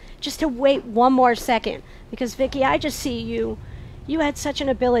discipline, just to wait one more second. Because, Vicky, I just see you had such an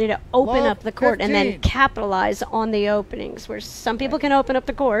ability to open Love up the court and then 15. capitalize on the openings, where some people can open up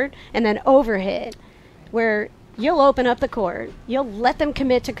the court and then overhit, where you'll open up the court, you'll let them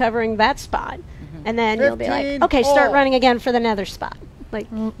commit to covering that spot, and then you'll be like, 15 okay, start all. running again for the nether spot. Like,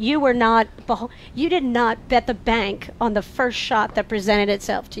 you were not, you did not bet the bank on the first shot that presented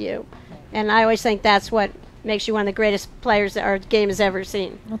itself to you. And I always think that's what makes you one of the greatest players that our game has ever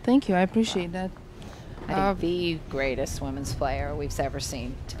seen. Well, thank you. I appreciate that. I think the greatest women's player we've ever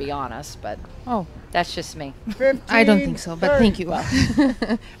seen, to be honest, but Oh, that's just me. 15, I don't think so, but thank you.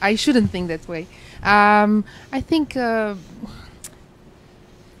 30. I shouldn't think that way. I think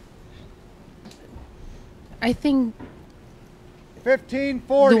I think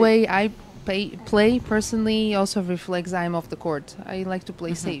 15-40. the way I play personally also reflects I'm off the court. I like to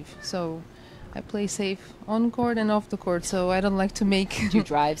play safe, so I play safe on court and off the court. So I don't like to make. Do you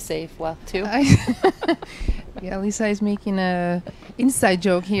drive safe well, too? Yeah, Lisa is making a inside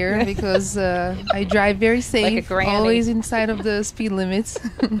joke here because I drive very safe, granny. always inside of the speed limits.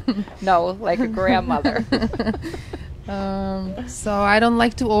 No, like a grandmother. So I don't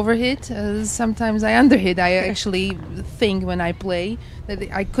like to overhit. Sometimes I underhit. I actually think when I play that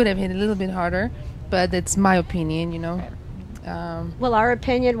I could have hit a little bit harder, but that's my opinion, you know. Well, our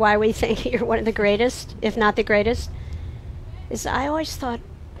opinion, why we think you're one of the greatest, if not the greatest, is I always thought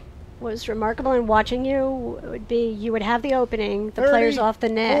was remarkable in watching you would be you would have the opening, the players 30, off the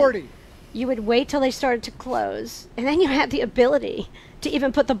net. 40. You would wait till they started to close, and then you had the ability to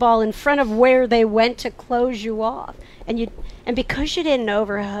even put the ball in front of where they went to close you off. And because you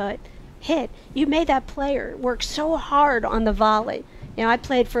didn't hit, you made that player work so hard on the volley. You know, I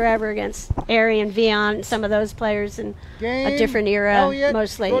played forever against Ari and Vion and some of those players in Game. a different era, Elliott,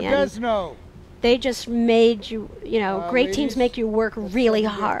 mostly. And Rodezno. they just made you, great teams ladies, make you work really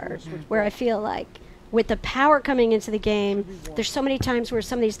switch hard. back. Switch Where I back. feel like with the power coming into the game, there's so many times where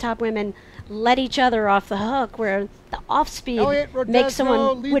some of these top women let each other off the hook, where the off speed Elliott, Rodezno makes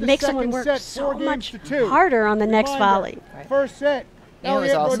someone lead would the make someone second work set, so 4 games much to 2. harder on the next Reminder, volley. Right. First set. You know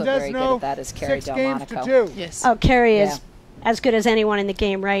who's Elliott, also very good Rodezno, at that is Carrie 6 games to Delmonico. 2. Yes. Oh, Carrie Yeah. is as good as anyone in the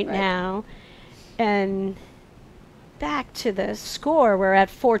game right Right. now. And back to the score, we're at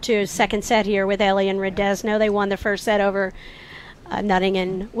 4-2, second set here with Ellie and Rodezno. They won the first set over Nutting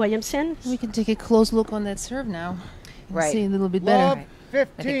and Williamson. We can take a close look on that serve now. And Right. See a little bit Love, better.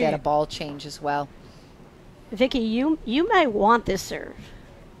 15. I think they had a ball change as well. Vicky, you might want this serve.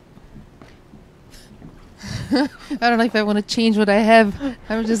 I don't know if I want to change what I have.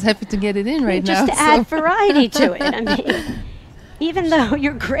 I'm just happy to get it in right Just now. to add variety to it. I mean, even though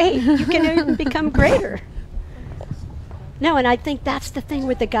you're great, you can even become greater. No, and I think that's the thing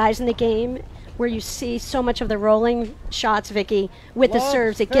with the guys in the game where you see so much of the rolling shots, Vicky, with the Love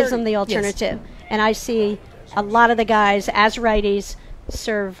serves. It gives them the 30. alternative. And I see a lot of the guys as righties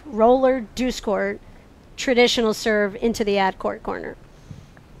serve roller, deuce court, traditional serve into the ad court corner.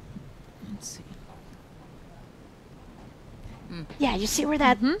 Let's see. Yeah, you see where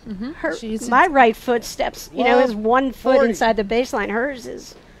that her She's- my right foot steps, you know, Love is 1 foot 40. inside the baseline. Hers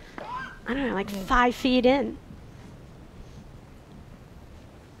is, I don't know, like 5 feet in.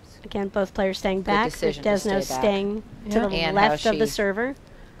 Again, both players staying back. decision to Rodezno stay back. staying to Yeah. the And how left of the she- server.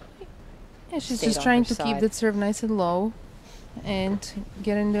 Yeah, she's Stayed just on trying her to keep side. that serve nice and low and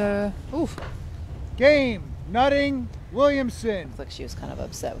get in the. Oof. Game. Nutting. Williamson. Looks like she was kind of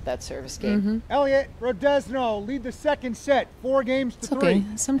upset with that service game. Mm-hmm. Elliott. Rodezno lead the second set. 4 games to It's okay. 3.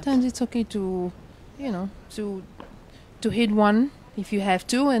 Sometimes it's okay to, to hit one if you have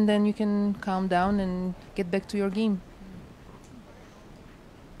to, and then you can calm down and get back to your game.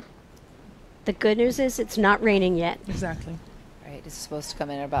 The good news is it's not raining yet. Exactly. Right, it's supposed to come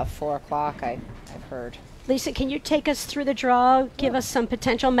in at about 4 o'clock, I've heard. Lisa, can you take us through the draw, give us some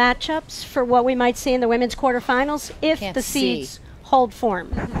potential matchups for what we might see in the women's quarterfinals if Can't the see. seeds hold form?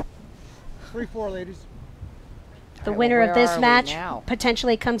 3-4, ladies. The Alright, winner well, of where this are we match now?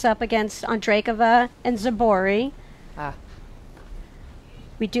 potentially comes up against Andreikova and Zabori. Ah,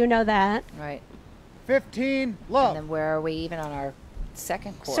 We do know that. right. 15. And Love. then where are we even on our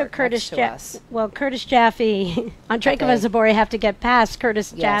second court So Curtis next to us? Curtis Jaffe, Andreikova and Okay. Zabori have to get past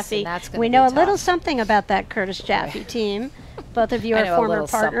Curtis Yes, Jaffe. and that's gonna We be know a little tough. something about that Curtis Jaffe team. Both of you I are know a former little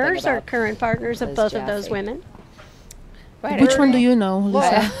something partners or about current partners of Liz both of those Jaffe. women. Right, Which I one know- do you know,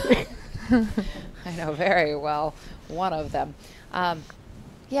 Lisa? I know very well one of them.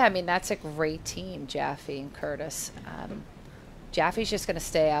 Yeah, I mean, that's a great team, Jaffe and Curtis. Jaffe's just going to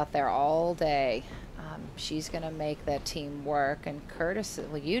stay out there all day. She's going to make that team work. And Curtis,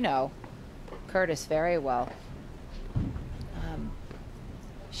 well, you know Curtis very well.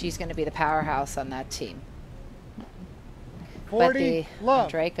 She's going to be the powerhouse on that team. But 40. the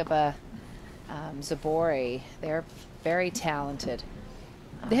Love. Andreikova, Zabori, they're very talented.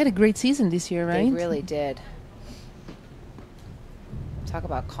 They had a great season this year, right? They really did. Talk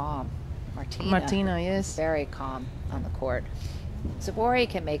about calm. Martina, yes. Very calm on the court. Zabori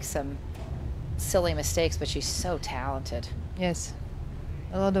can make some silly mistakes, but she's so talented. Yes.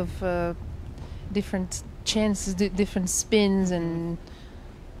 A lot of different chances, different spins and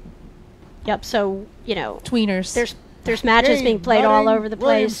Yep, so, you know, tweeners. there's matches Game. being played all Nutting. over the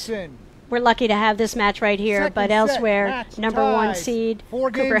place. Williamson. We're lucky to have this match right here, Second but set, elsewhere, match number 1 ties. seed 4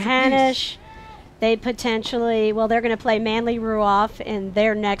 Cooper games Hanisch. They potentially, well, they're going to play Manly Ruoff in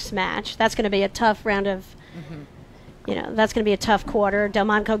their next match. That's going to be a tough round of, you know, that's going to be a tough quarter.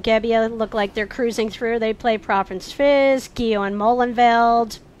 Delmonco Gebbia look like they're cruising through. They play Province Fizz, Gio and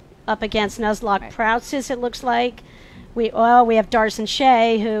Molenveld up against Nuzlocke Right. Proutsis, it looks like. We have Darson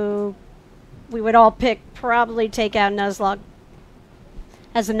Shea, who we would all pick probably take out Nuzlocke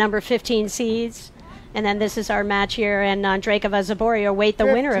as the number 15 seeds. And then this is our match here, and Andreikova Zabori await the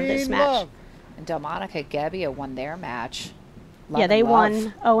winner of this 15. match. Love. And Delmonica Gebbia won their match. Yeah, they won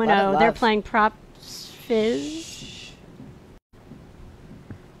 0-0. Love and They're love. playing Props Fizz.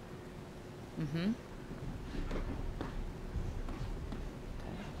 Mm-hmm.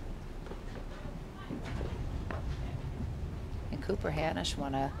 And Cooper Hanisch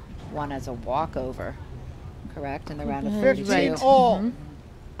won as a walkover, correct, in the round of 32. 15 all.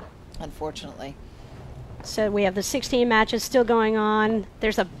 Unfortunately. So we have the 16 matches still going on.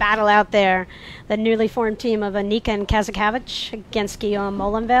 There's a battle out there. The newly formed team of Anika and Kazakevich against Guillaume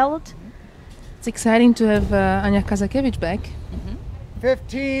Molenveld. It's exciting to have Anja Kazakevich back.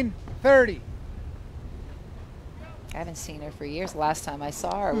 15-30. I haven't seen her for years. Last time I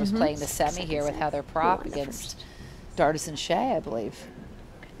saw her was playing the semi here with Heather Prop against Dartison Shea, I believe.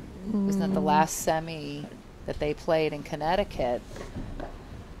 Wasn't that the last semi that they played in Connecticut?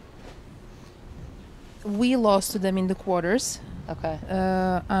 We lost to them in the quarters, Okay.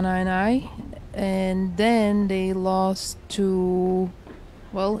 Anna and I, and then they lost to,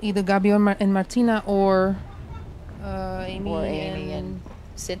 well, either Gabi and Martina or Amy, Or Amy and I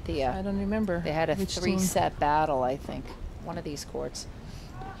Cynthia. don't remember. They had a which team. three-set battle, I think. One of these courts.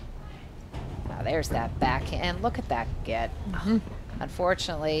 Now there's that backhand. And look at that get.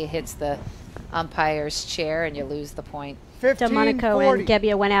 Unfortunately, it hits the umpire's chair and you lose the point. Delmonico 15-40. and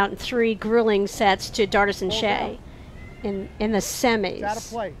Gebbia went out in 3 grueling sets to Dartison Shea in the semis. Gotta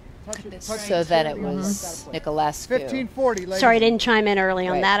play. Touch it. Touch So it. then it Gotta was play. Nicolescu. 15-40, ladies. Sorry, I didn't chime in early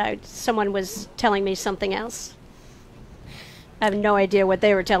on Right. that. Someone was telling me something else. I have no idea what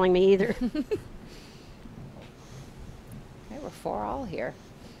they were telling me either. 4-all here.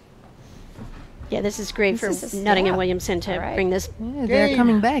 Yeah, this is great This for is- Nutting yeah. and Williamson to All right. bring this. Yeah, they're Game.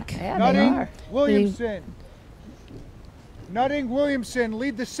 coming back. Yeah, they Nutting, are. Williamson. Nutting, Williamson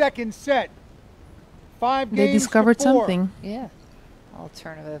lead the second set. 5 They games discovered to 4. something. Yeah.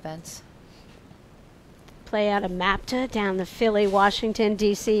 Alternative events. Play out of APTA down the Philly, Washington,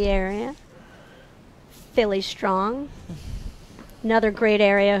 D.C. area. Philly strong. Another great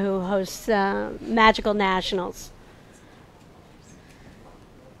area who hosts Magical Nationals.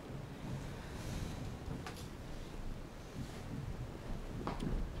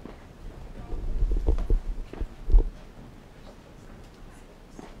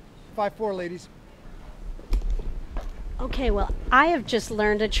 Five, 4, ladies. Okay, well, I have just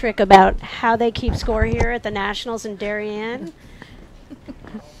learned a trick about how they keep score here at the Nationals in Darien.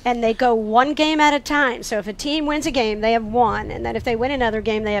 And they go 1 game at a time. So if a team wins a game, they have 1. And then if they win another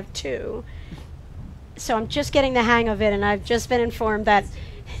game, they have 2. So I'm just getting the hang of it. And I've just been informed that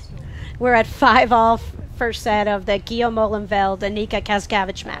we're at 5-all first set of the Guillaume Molenveld-Anika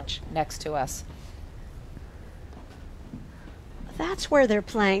Kaskavich match. Next to us. That's where they're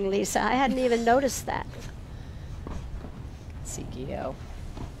playing, Lisa. I hadn't even noticed that. CGO.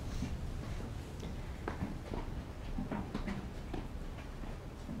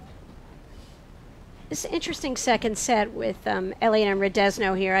 It's an interesting second set with Elliott and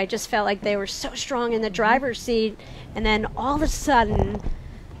Rodezno here. I just felt like they were so strong in the driver's seat, and then all of a sudden,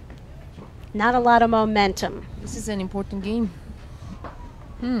 not a lot of momentum. This is an important game.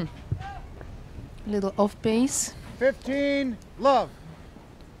 A little off pace. 15, love.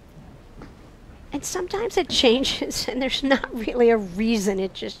 And sometimes it changes, and there's not really a reason.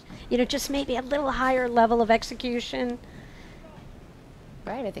 It just maybe a little higher level of execution.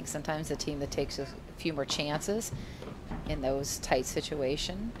 Right. I think sometimes the team that takes a few more chances in those tight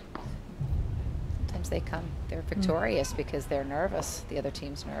situations, sometimes they're victorious because they're nervous. The other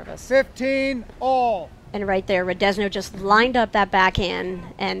team's nervous. 15, all. And right there, Rodezno just lined up that backhand,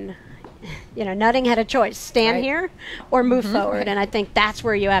 and Nutting had a choice: stand Right. here or move forward. And I think that's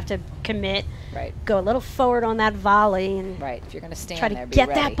where you have to commit. Right. Go a little forward on that volley and Right. If you're going to stand try to there, be get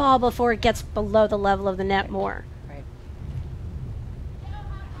ready. that ball before it gets below the level of the net more. Right.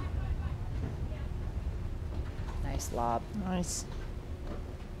 Nice lob. Nice.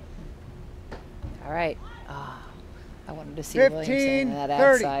 All right. I wanted to see 15, Williamson in that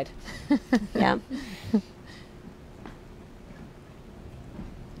 30. outside. Yeah.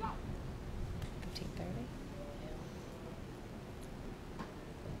 15-30.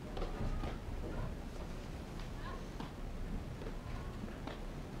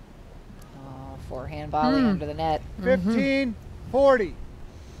 Oh, forehand volley under the net. 15, 40.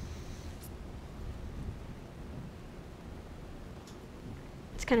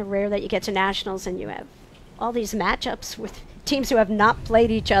 It's kind of rare that you get to nationals and you have all these matchups with teams who have not played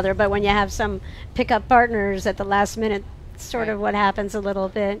each other, but when you have some pickup partners at the last minute, it's sort of what happens a little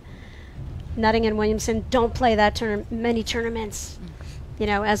bit. Nutting and Williamson don't play that many tournaments,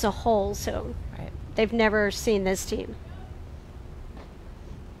 as a whole, so Right. they've never seen this team.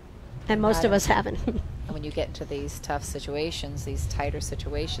 And most of us haven't. And when you get into these tough situations, these tighter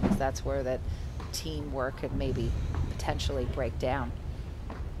situations, that's where that teamwork could maybe potentially break down.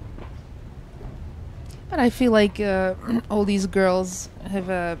 But I feel like all these girls have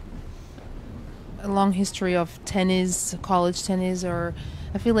a long history of tennis, college tennis, or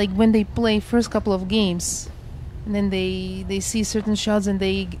I feel like when they play first couple of games, and then they see certain shots and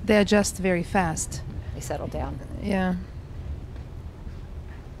they adjust very fast. They settle down. Yeah.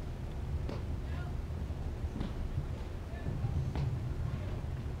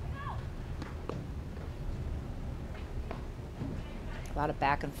 A lot of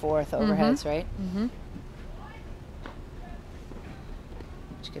back and forth overheads, right? Mm-hmm.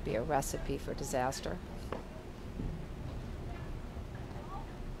 Which could be a recipe for disaster.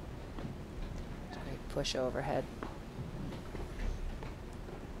 Great push overhead.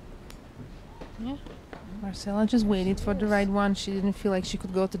 Yeah. Marcella just waited for the right one. She didn't feel like she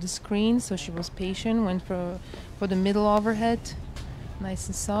could go to the screen, so she was patient, went for the middle overhead. Nice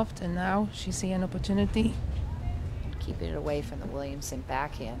and soft, and now she see an opportunity. Keeping it away from the Williamson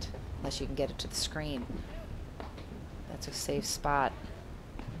backhand, unless you can get it to the screen. That's a safe spot.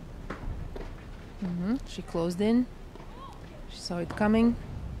 She closed in. She saw it coming.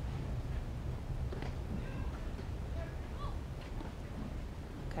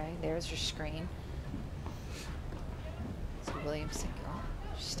 Okay, there's your screen. So Williamson,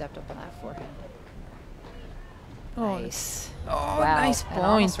 she stepped up on that forehand. Oh, Nice. oh, Wow, nice and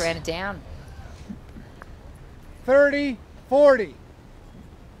almost point. ran it down. 30, 40.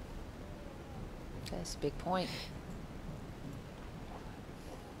 That's a big point.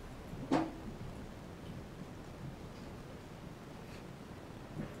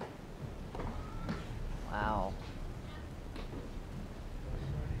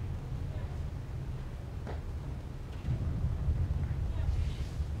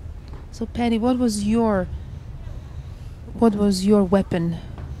 So Patty, what was your weapon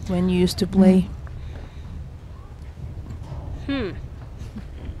when you used to play? I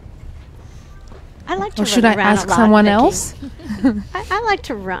like to Or run should I around ask a lot, someone Vicky. else? I like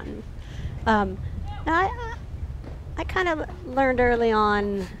to run. I kind of learned early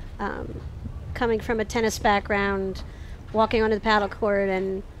on, coming from a tennis background, walking onto the paddle court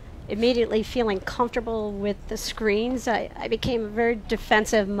and immediately feeling comfortable with the screens. I became a very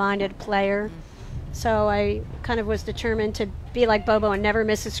defensive-minded player. So I kind of was determined to be like Bobo and never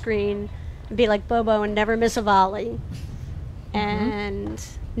miss a screen, and be like Bobo and never miss a volley, and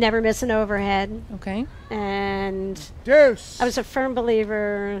never miss an overhead. Okay. And Deuce. I was a firm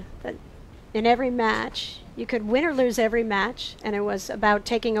believer that in every match, you could win or lose every match, and it was about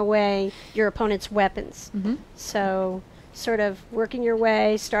taking away your opponent's weapons. So sort of working your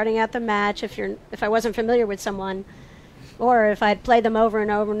way, starting out the match, if I wasn't familiar with someone, or if I'd played them over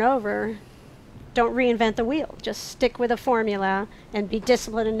and over and over, don't reinvent the wheel. Just stick with a formula and be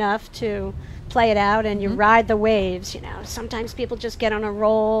disciplined enough to play it out, and you ride the waves. You know, sometimes people just get on a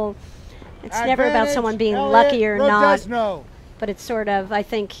roll. It's never about Advantage, someone being Elliott, lucky or not, Rodezno. but it's sort of, I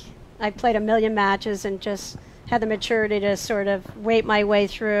think I played a million matches and just had the maturity to sort of wait my way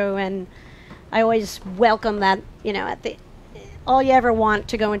through, and I always welcome that, you know, all you ever want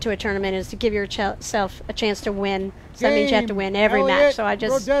to go into a tournament is to give yourself a chance to win. So that means you have to win every match. So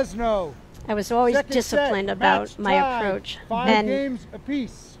Rodezno. I was always Second disciplined set, about match my tied. approach. 5 And games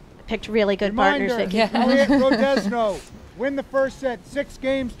apiece. picked really good Reminder, partners, Vicky. Elliott Rodezno win the first set 6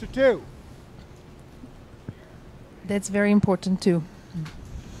 games to 2. That's very important too.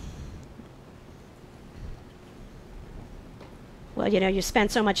 Well, you know, you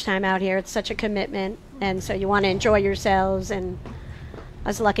spend so much time out here. It's such a commitment, and so you want to enjoy yourselves. And I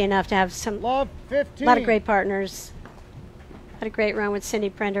was lucky enough to have Love a 15. lot of great partners. Had a great run with Cindy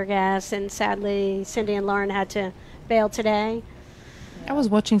Prendergast, and sadly, Cindy and Lauren had to bail today. I was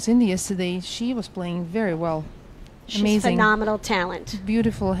watching Cindy yesterday. She was playing very well. She's Amazing. phenomenal talent.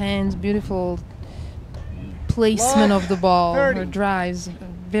 Beautiful hands, beautiful placement of the ball, 30. her drives.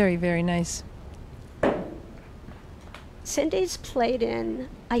 Very, very nice. Cindy's played in,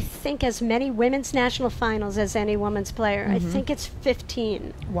 I think, as many women's national finals as any women's player. I think it's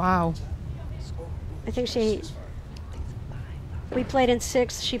 15. Wow. I think we played in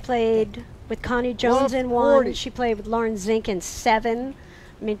 6. She played with Connie Jones in 1. 40. She played with Lauren Zink in 7.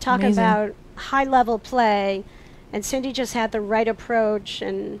 I mean, talk Amazing. about high-level play. And Cindy just had the right approach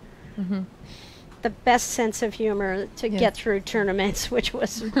and the best sense of humor to get through tournaments, which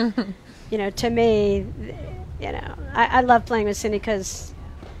was, you know, to me, you know, I love playing with Cindy because,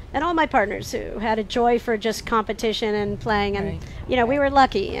 and all my partners who had a joy for just competition and playing. And, Right. you know, we were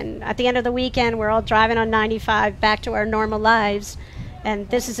lucky. And at the end of the weekend, we're all driving on 95 back to our normal lives. And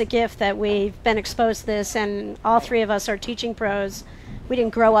this is a gift that we've been exposed to this. And all 3 of us are teaching pros. We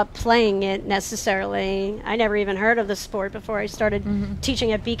didn't grow up playing it necessarily. I never even heard of the sport before I started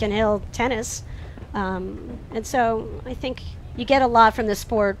teaching at Beacon Hill tennis. And so I think you get a lot from the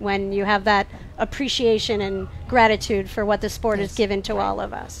sport when you have that appreciation and gratitude for what the sport has given to all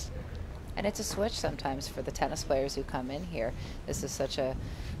of us. And it's a switch sometimes for the tennis players who come in here. This is such a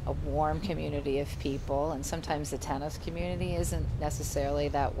warm community of people, and sometimes the tennis community isn't necessarily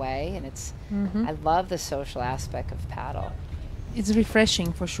that way. And it's I love the social aspect of paddle. It's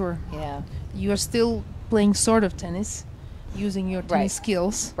refreshing for sure. Yeah. You are still playing sort of tennis, using your tennis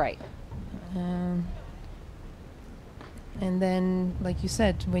skills. Right. And then, like you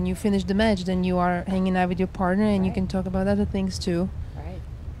said, when you finish the match, then you are hanging out with your partner and you can talk about other things too. Right.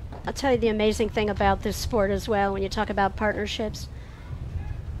 I'll tell you the amazing thing about this sport as well when you talk about partnerships.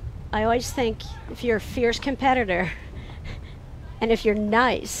 I always think if you're a fierce competitor and if you're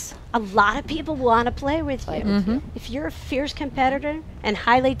nice, a lot of people want to play with you. If you're a fierce competitor and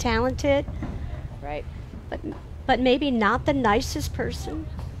highly talented, Right. but maybe not the nicest person,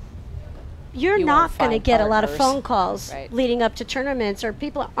 you're You not won't going to find get a lot of partners. phone calls Right. leading up to tournaments, or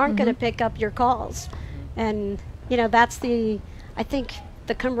people aren't going to pick up your calls. And, you know, that's I think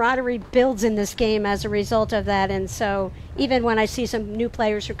the camaraderie builds in this game as a result of that. And so even when I see some new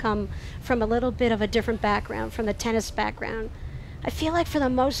players who come from a little bit of a different background, from the tennis background, I feel like for the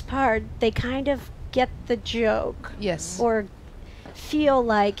most part, they kind of get the joke. Yes. Or feel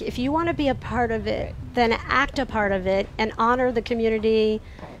like if you want to be a part of it, then act a part of it and honor the community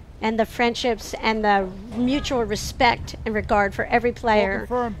and the friendships and the mutual respect and regard for every player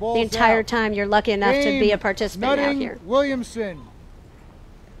confirmed, balls the entire out. time you're lucky enough to be a participant out Nutting, here. Williamson.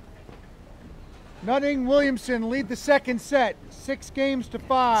 Nutting, Williamson lead the second set, 6 games to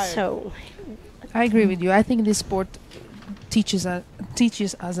 5. So I agree with you. I think this sport teaches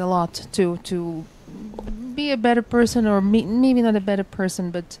us a lot to be a better person, or maybe not a better person,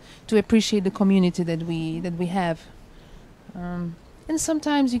 but to appreciate the community that we have. And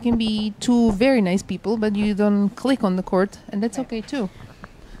sometimes you can be two very nice people, but you don't click on the court, and that's okay too.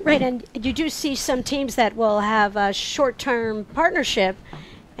 Right, and you do see some teams that will have a short-term partnership,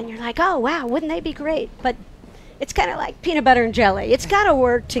 and you're like, oh, wow, wouldn't they be great? But it's kind of like peanut butter and jelly. It's got to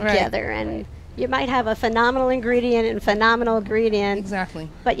work together, and you might have a phenomenal ingredient and phenomenal ingredient. Exactly.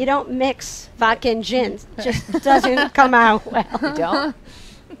 But you don't mix vodka and gin. It just doesn't come out well. You don't?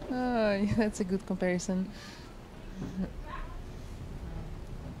 Oh, that's a good comparison.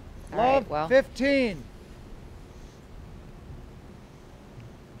 All right, Love well. 15.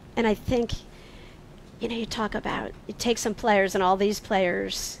 And I think, you talk about, you take some players, and all these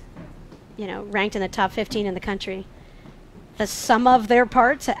players, ranked in the top 15 in the country, the sum of their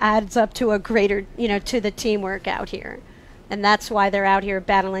parts adds up to a greater, to the teamwork out here. And that's why they're out here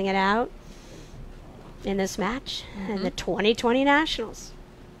battling it out in this match in the 2020 Nationals.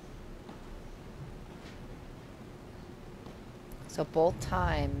 So both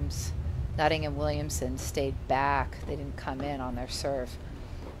times, Nutting and Williamson stayed back. They didn't come in on their serve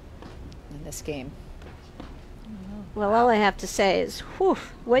in this game. Well, all I have to say is, whew,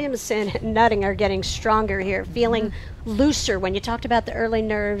 Williamson and Nutting are getting stronger here, feeling looser. When you talked about the early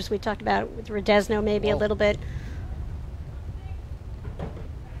nerves, we talked about with Rodezno maybe a little bit.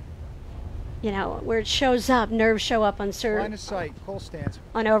 Where it shows up, nerves show up on Line of sight. Cole stance.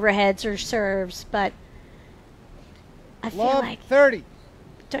 on overheads or serves, but I feel Love like, 30.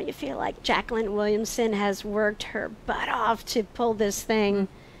 don't you feel like Jacqueline Williamson has worked her butt off to pull this thing?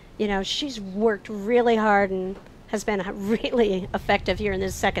 She's worked really hard and has been really effective here in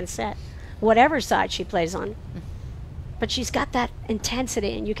this second set, whatever side she plays on. But she's got that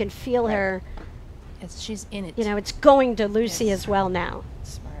intensity, and you can feel her. She's in it. It's going to Lucy as well now.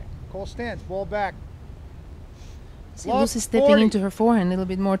 Smart. Cole stance. Ball back. See, Love Lucy's stepping 40. into her forehand a little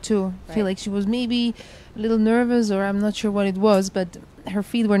bit more too. I feel like she was maybe a little nervous, or I'm not sure what it was, but her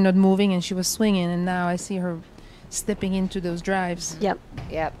feet were not moving and she was swinging, and now I see her stepping into those drives. Yep.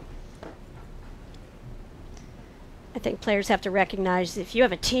 Yep. I think players have to recognize if you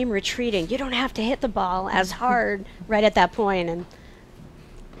have a team retreating, you don't have to hit the ball as hard right at that point. And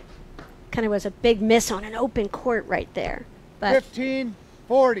kind of was a big miss on an open court right there. But 15,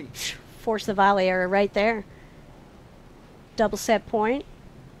 40. force the volley error right there. Double set point,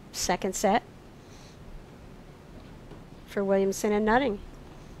 second set for Williamson and Nutting.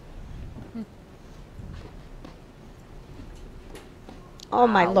 Oh,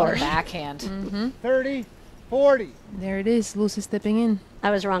 my Wow, what a Lord. backhand. 30, 40. There it is, Lucy stepping in. I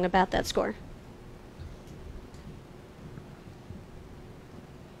was wrong about that score.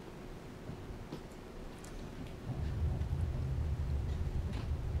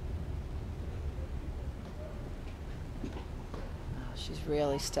 Oh, she's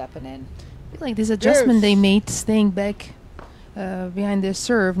really stepping in. I feel like this adjustment they made, staying back behind their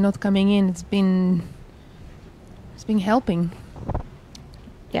serve, not coming in, it's been helping.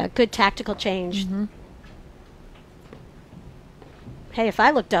 Yeah, good tactical change. Hey, if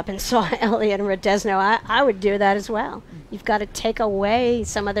I looked up and saw Elliott and Rodezno, I would do that as well. You've got to take away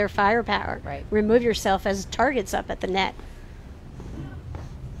some of their firepower. Right. Remove yourself as targets up at the net.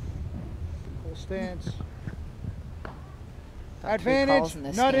 Cole stance. Three calls Advantage. in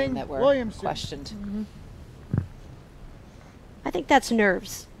this Nutting. game that were Williamson. questioned. I think that's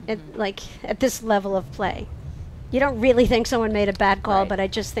nerves, like at this level of play. You don't really think someone made a bad call, Right. but I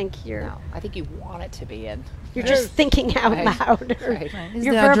just think you're No, I think you want it to be in. you're just thinking out Right. loud. Or Right. It's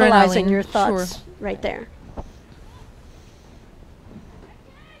You're the verbalizing adrenaline, your thoughts sure. right there.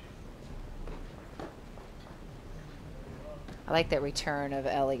 I like that return of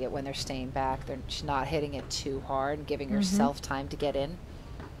Elliott when they're staying back. She's not hitting it too hard and giving herself time to get in.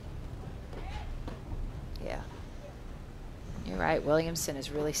 Yeah. You're right. Williamson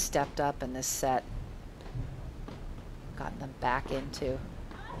has really stepped up in this set. Gotten them back into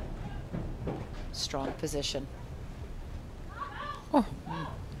strong position. Oh,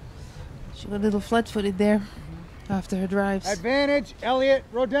 she got a little flat-footed there after her drives. Advantage. Elliott.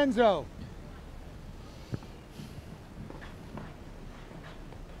 Rodezno.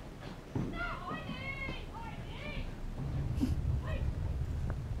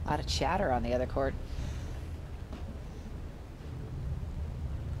 A lot of chatter on the other court.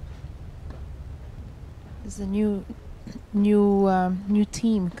 This is a new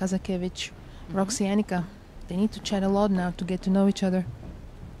team, Kazakevich, Roxy Anika. They need to chat a lot now to get to know each other.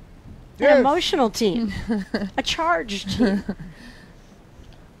 An emotional team, a charged team.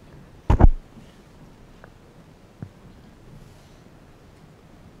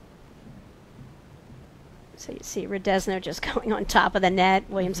 So you see Rodezno just going on top of the net.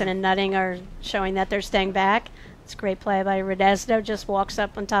 Williamson and Nutting are showing that they're staying back. It's a great play by Rodezno. Just walks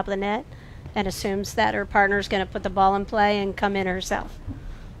up on top of the net and assumes that her partner's going to put the ball in play and come in herself.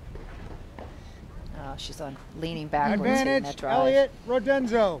 Oh, she's on leaning backwards in Advantage, that drive. Elliott,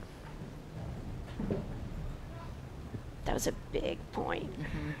 Rodezno. That was a big point.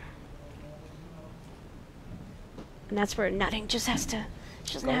 And that's where Nutting just has to,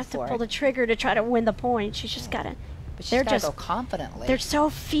 she doesn't Go have to for pull it. the trigger to try to win the point. She's just got to, But she's they're got to just, go confidently. they're so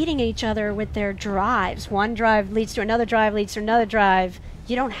feeding each other with their drives. One drive leads to another drive, leads to another drive.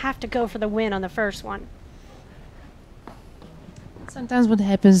 You don't have to go for the win on the first one. Sometimes what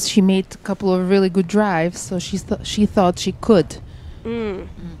happens, she made a couple of really good drives, so she thought she could. You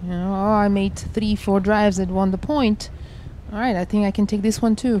know, oh, I made 3-4 drives that won the point. All right, I think I can take this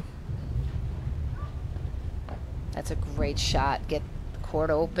one too. That's a great shot. Get the court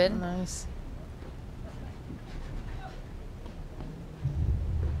open. Nice.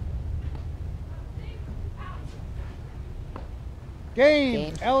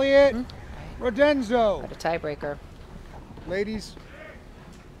 Game, Elliott, What Rodezno. a tiebreaker. Ladies,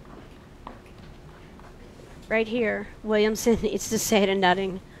 Right here, Williamson needs to say to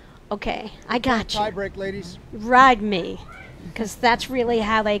Nutting, okay, I got you. tiebreak, ladies. Ride me. Because that's really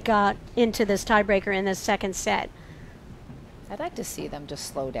how they got into this tiebreaker in this second set. I'd like to see them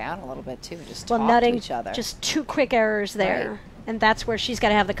just slow down a little bit too, and just Well, talk to Nutting, each other. just 2 quick errors there. Right. And that's where she's got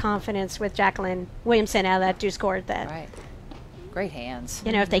to have the confidence with Jacqueline Williamson out of that deuce court that, Right. Great hands.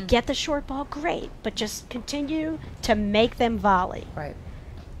 you know, if they get the short ball, great. But just continue to make them volley. Right.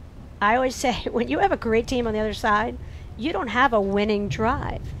 I always say, when you have a great team on the other side, you don't have a winning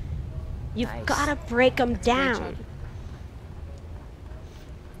drive. You've Nice. got to break them Great down. job.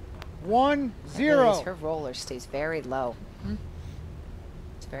 1-0. Her roller stays very low.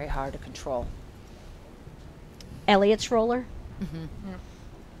 It's very hard to control. Elliott's roller.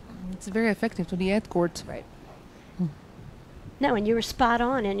 It's very effective to the ad court. Right. No, and you were spot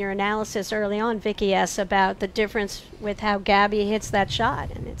on in your analysis early on, Vicky S., about the difference with how Gabby hits that shot,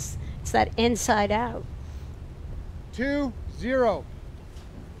 and it's that inside out. 2-0.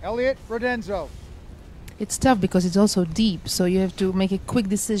 Elliott, Rodezno. It's tough because it's also deep, so you have to make a quick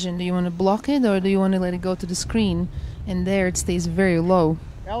decision. Do you want to block it or do you want to let it go to the screen? And there it stays very low.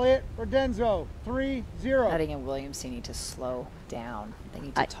 Elliott, Rodezno. 3-0. Nutting and Williamson need to slow down. They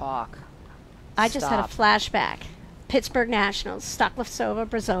need to I- talk. I just had a Stop. flashback. Pittsburgh Nationals, Stoklovsova,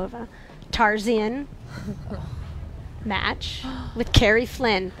 Brazova, Tarzian match with Carrie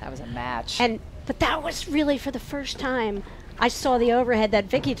Flynn. That was a match. But that was really for the first time I saw the overhead that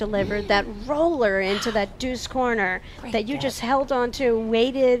Vicky delivered, that roller into that deuce corner Great that you net. just held on to,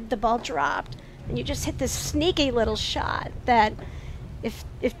 waited, the ball dropped, and you just hit this sneaky little shot that if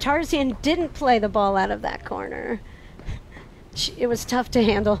Tarzian didn't play the ball out of that corner, it was tough to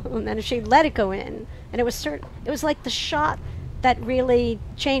handle. And then if she let it go in, and it was like the shot that really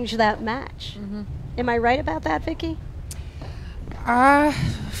changed that match. Am I right about that, Vicky?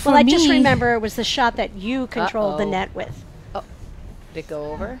 For Well, I me, just remember it was the shot that you controlled the Uh-oh. net with. Did it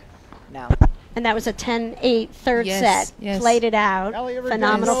go over? No. And that was a 10-8 third Yes, set. yes. Played it out. Elliott,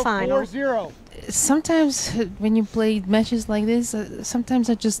 Phenomenal Rodezno. final. 4-0. sometimes when you play matches like this, sometimes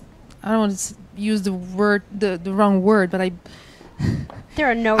I don't want to use the wrong word, but There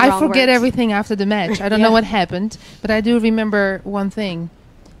are no I wrong forget words. everything after the match. I don't Yeah. know what happened, but I do remember one thing.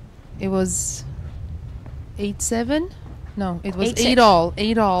 It was 8-7. No, it was 8-6.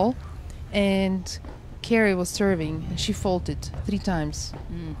 8-all, and Carrie was serving, and she faulted 3 times.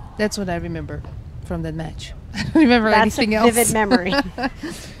 That's what I remember from that match. I don't remember That's a anything else. vivid memory.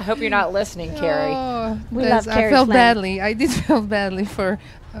 I hope you're not listening, Carrie. Oh, We that's- love Carrie I felt Flynn. badly. I did feel badly for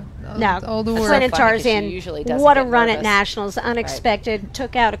No, all the That's work. Flynn and funny 'cause she Tarzan, usually doesn't what a get run at nervous. Nationals. Unexpected.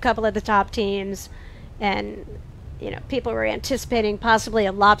 Took out a couple of the top teams. And, you know, people were anticipating possibly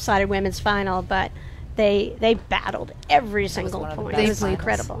a lopsided women's final, but they battled every single one of the point. best It was finals.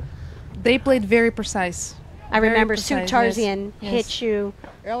 incredible. They played very precise. I Very remember Sue precise, Tarzian yes. hit you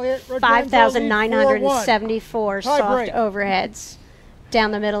Elliott, Rodezno. 5,974 soft Tie-break. overheads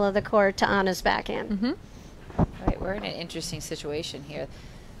down the middle of the court to Anna's backhand. Right, we're in an interesting situation here.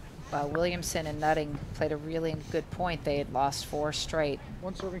 Williamson and Nutting played a really good point. They had lost 4 straight.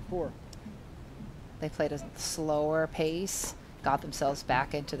 1-4. They played a slower pace, got themselves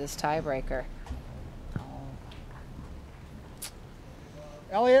back into this tiebreaker.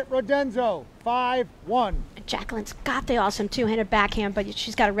 Elliott, Rodezno. 5-1. Jacqueline's got the awesome two-handed backhand, but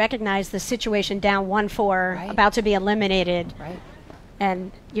she's got to recognize the situation down 1-4, Right. about to be eliminated, Right.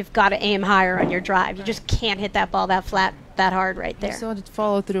 and you've got to aim higher on your drive. You just can't hit that ball that flat, that hard right I there. saw that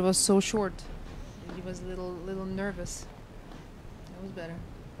follow through was so short. She was a little nervous. That was better.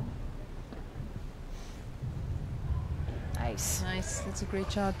 Nice. Nice. That's a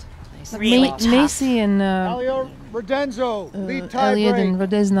great shot. Nice. But Really Ma- tough. Macy and Elliott Rodezno, lead tie Elliott break. and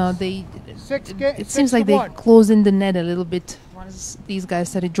Rodezno, it seems like they 6-1. closed in the net a little bit once these guys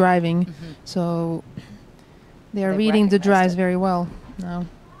started driving. So they are They reading the recognized drives it. very well now.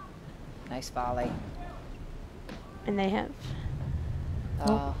 Nice volley. And they have,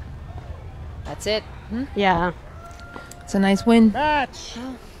 Oh. That's it. yeah. It's a nice win. Match.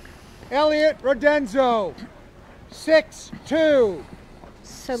 Elliott Rodezno, 6-2.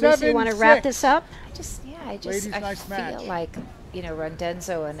 So, Lucy, you want to wrap 7-6. this up? I Ladies, I nice feel match. like, you know,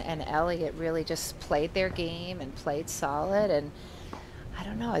 Rodezno and Elliott really just played their game and played solid. And I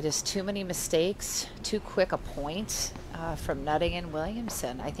don't know, just too many mistakes, too quick a point from Nutting and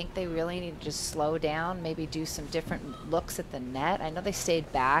Williamson. I think they really need to just slow down, maybe do some different looks at the net. I know they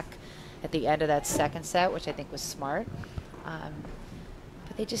stayed back at the end of that second set, which I think was smart.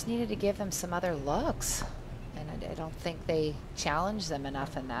 But they just needed to give them some other looks. And I don't think they challenged them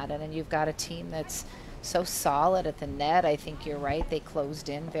enough in that. And then you've got a team that's so solid at the net. I think you're right. They closed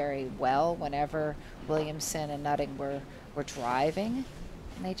in very well whenever Williamson and Nutting were driving.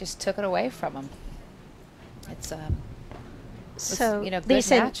 And they just took it away from them. It's So, you know, good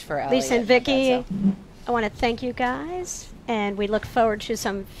Lisa, match for Elliott Lisa and and Vicky, Rodezno. I want to thank you guys, and we look forward to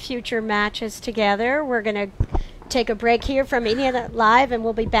some future matches together. We're going to take a break here from Indiana Live, and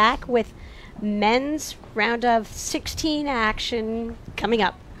we'll be back with men's round of 16 action coming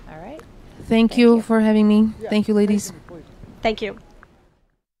up. All right. Thank you for having me. Thank you, ladies. Thank you.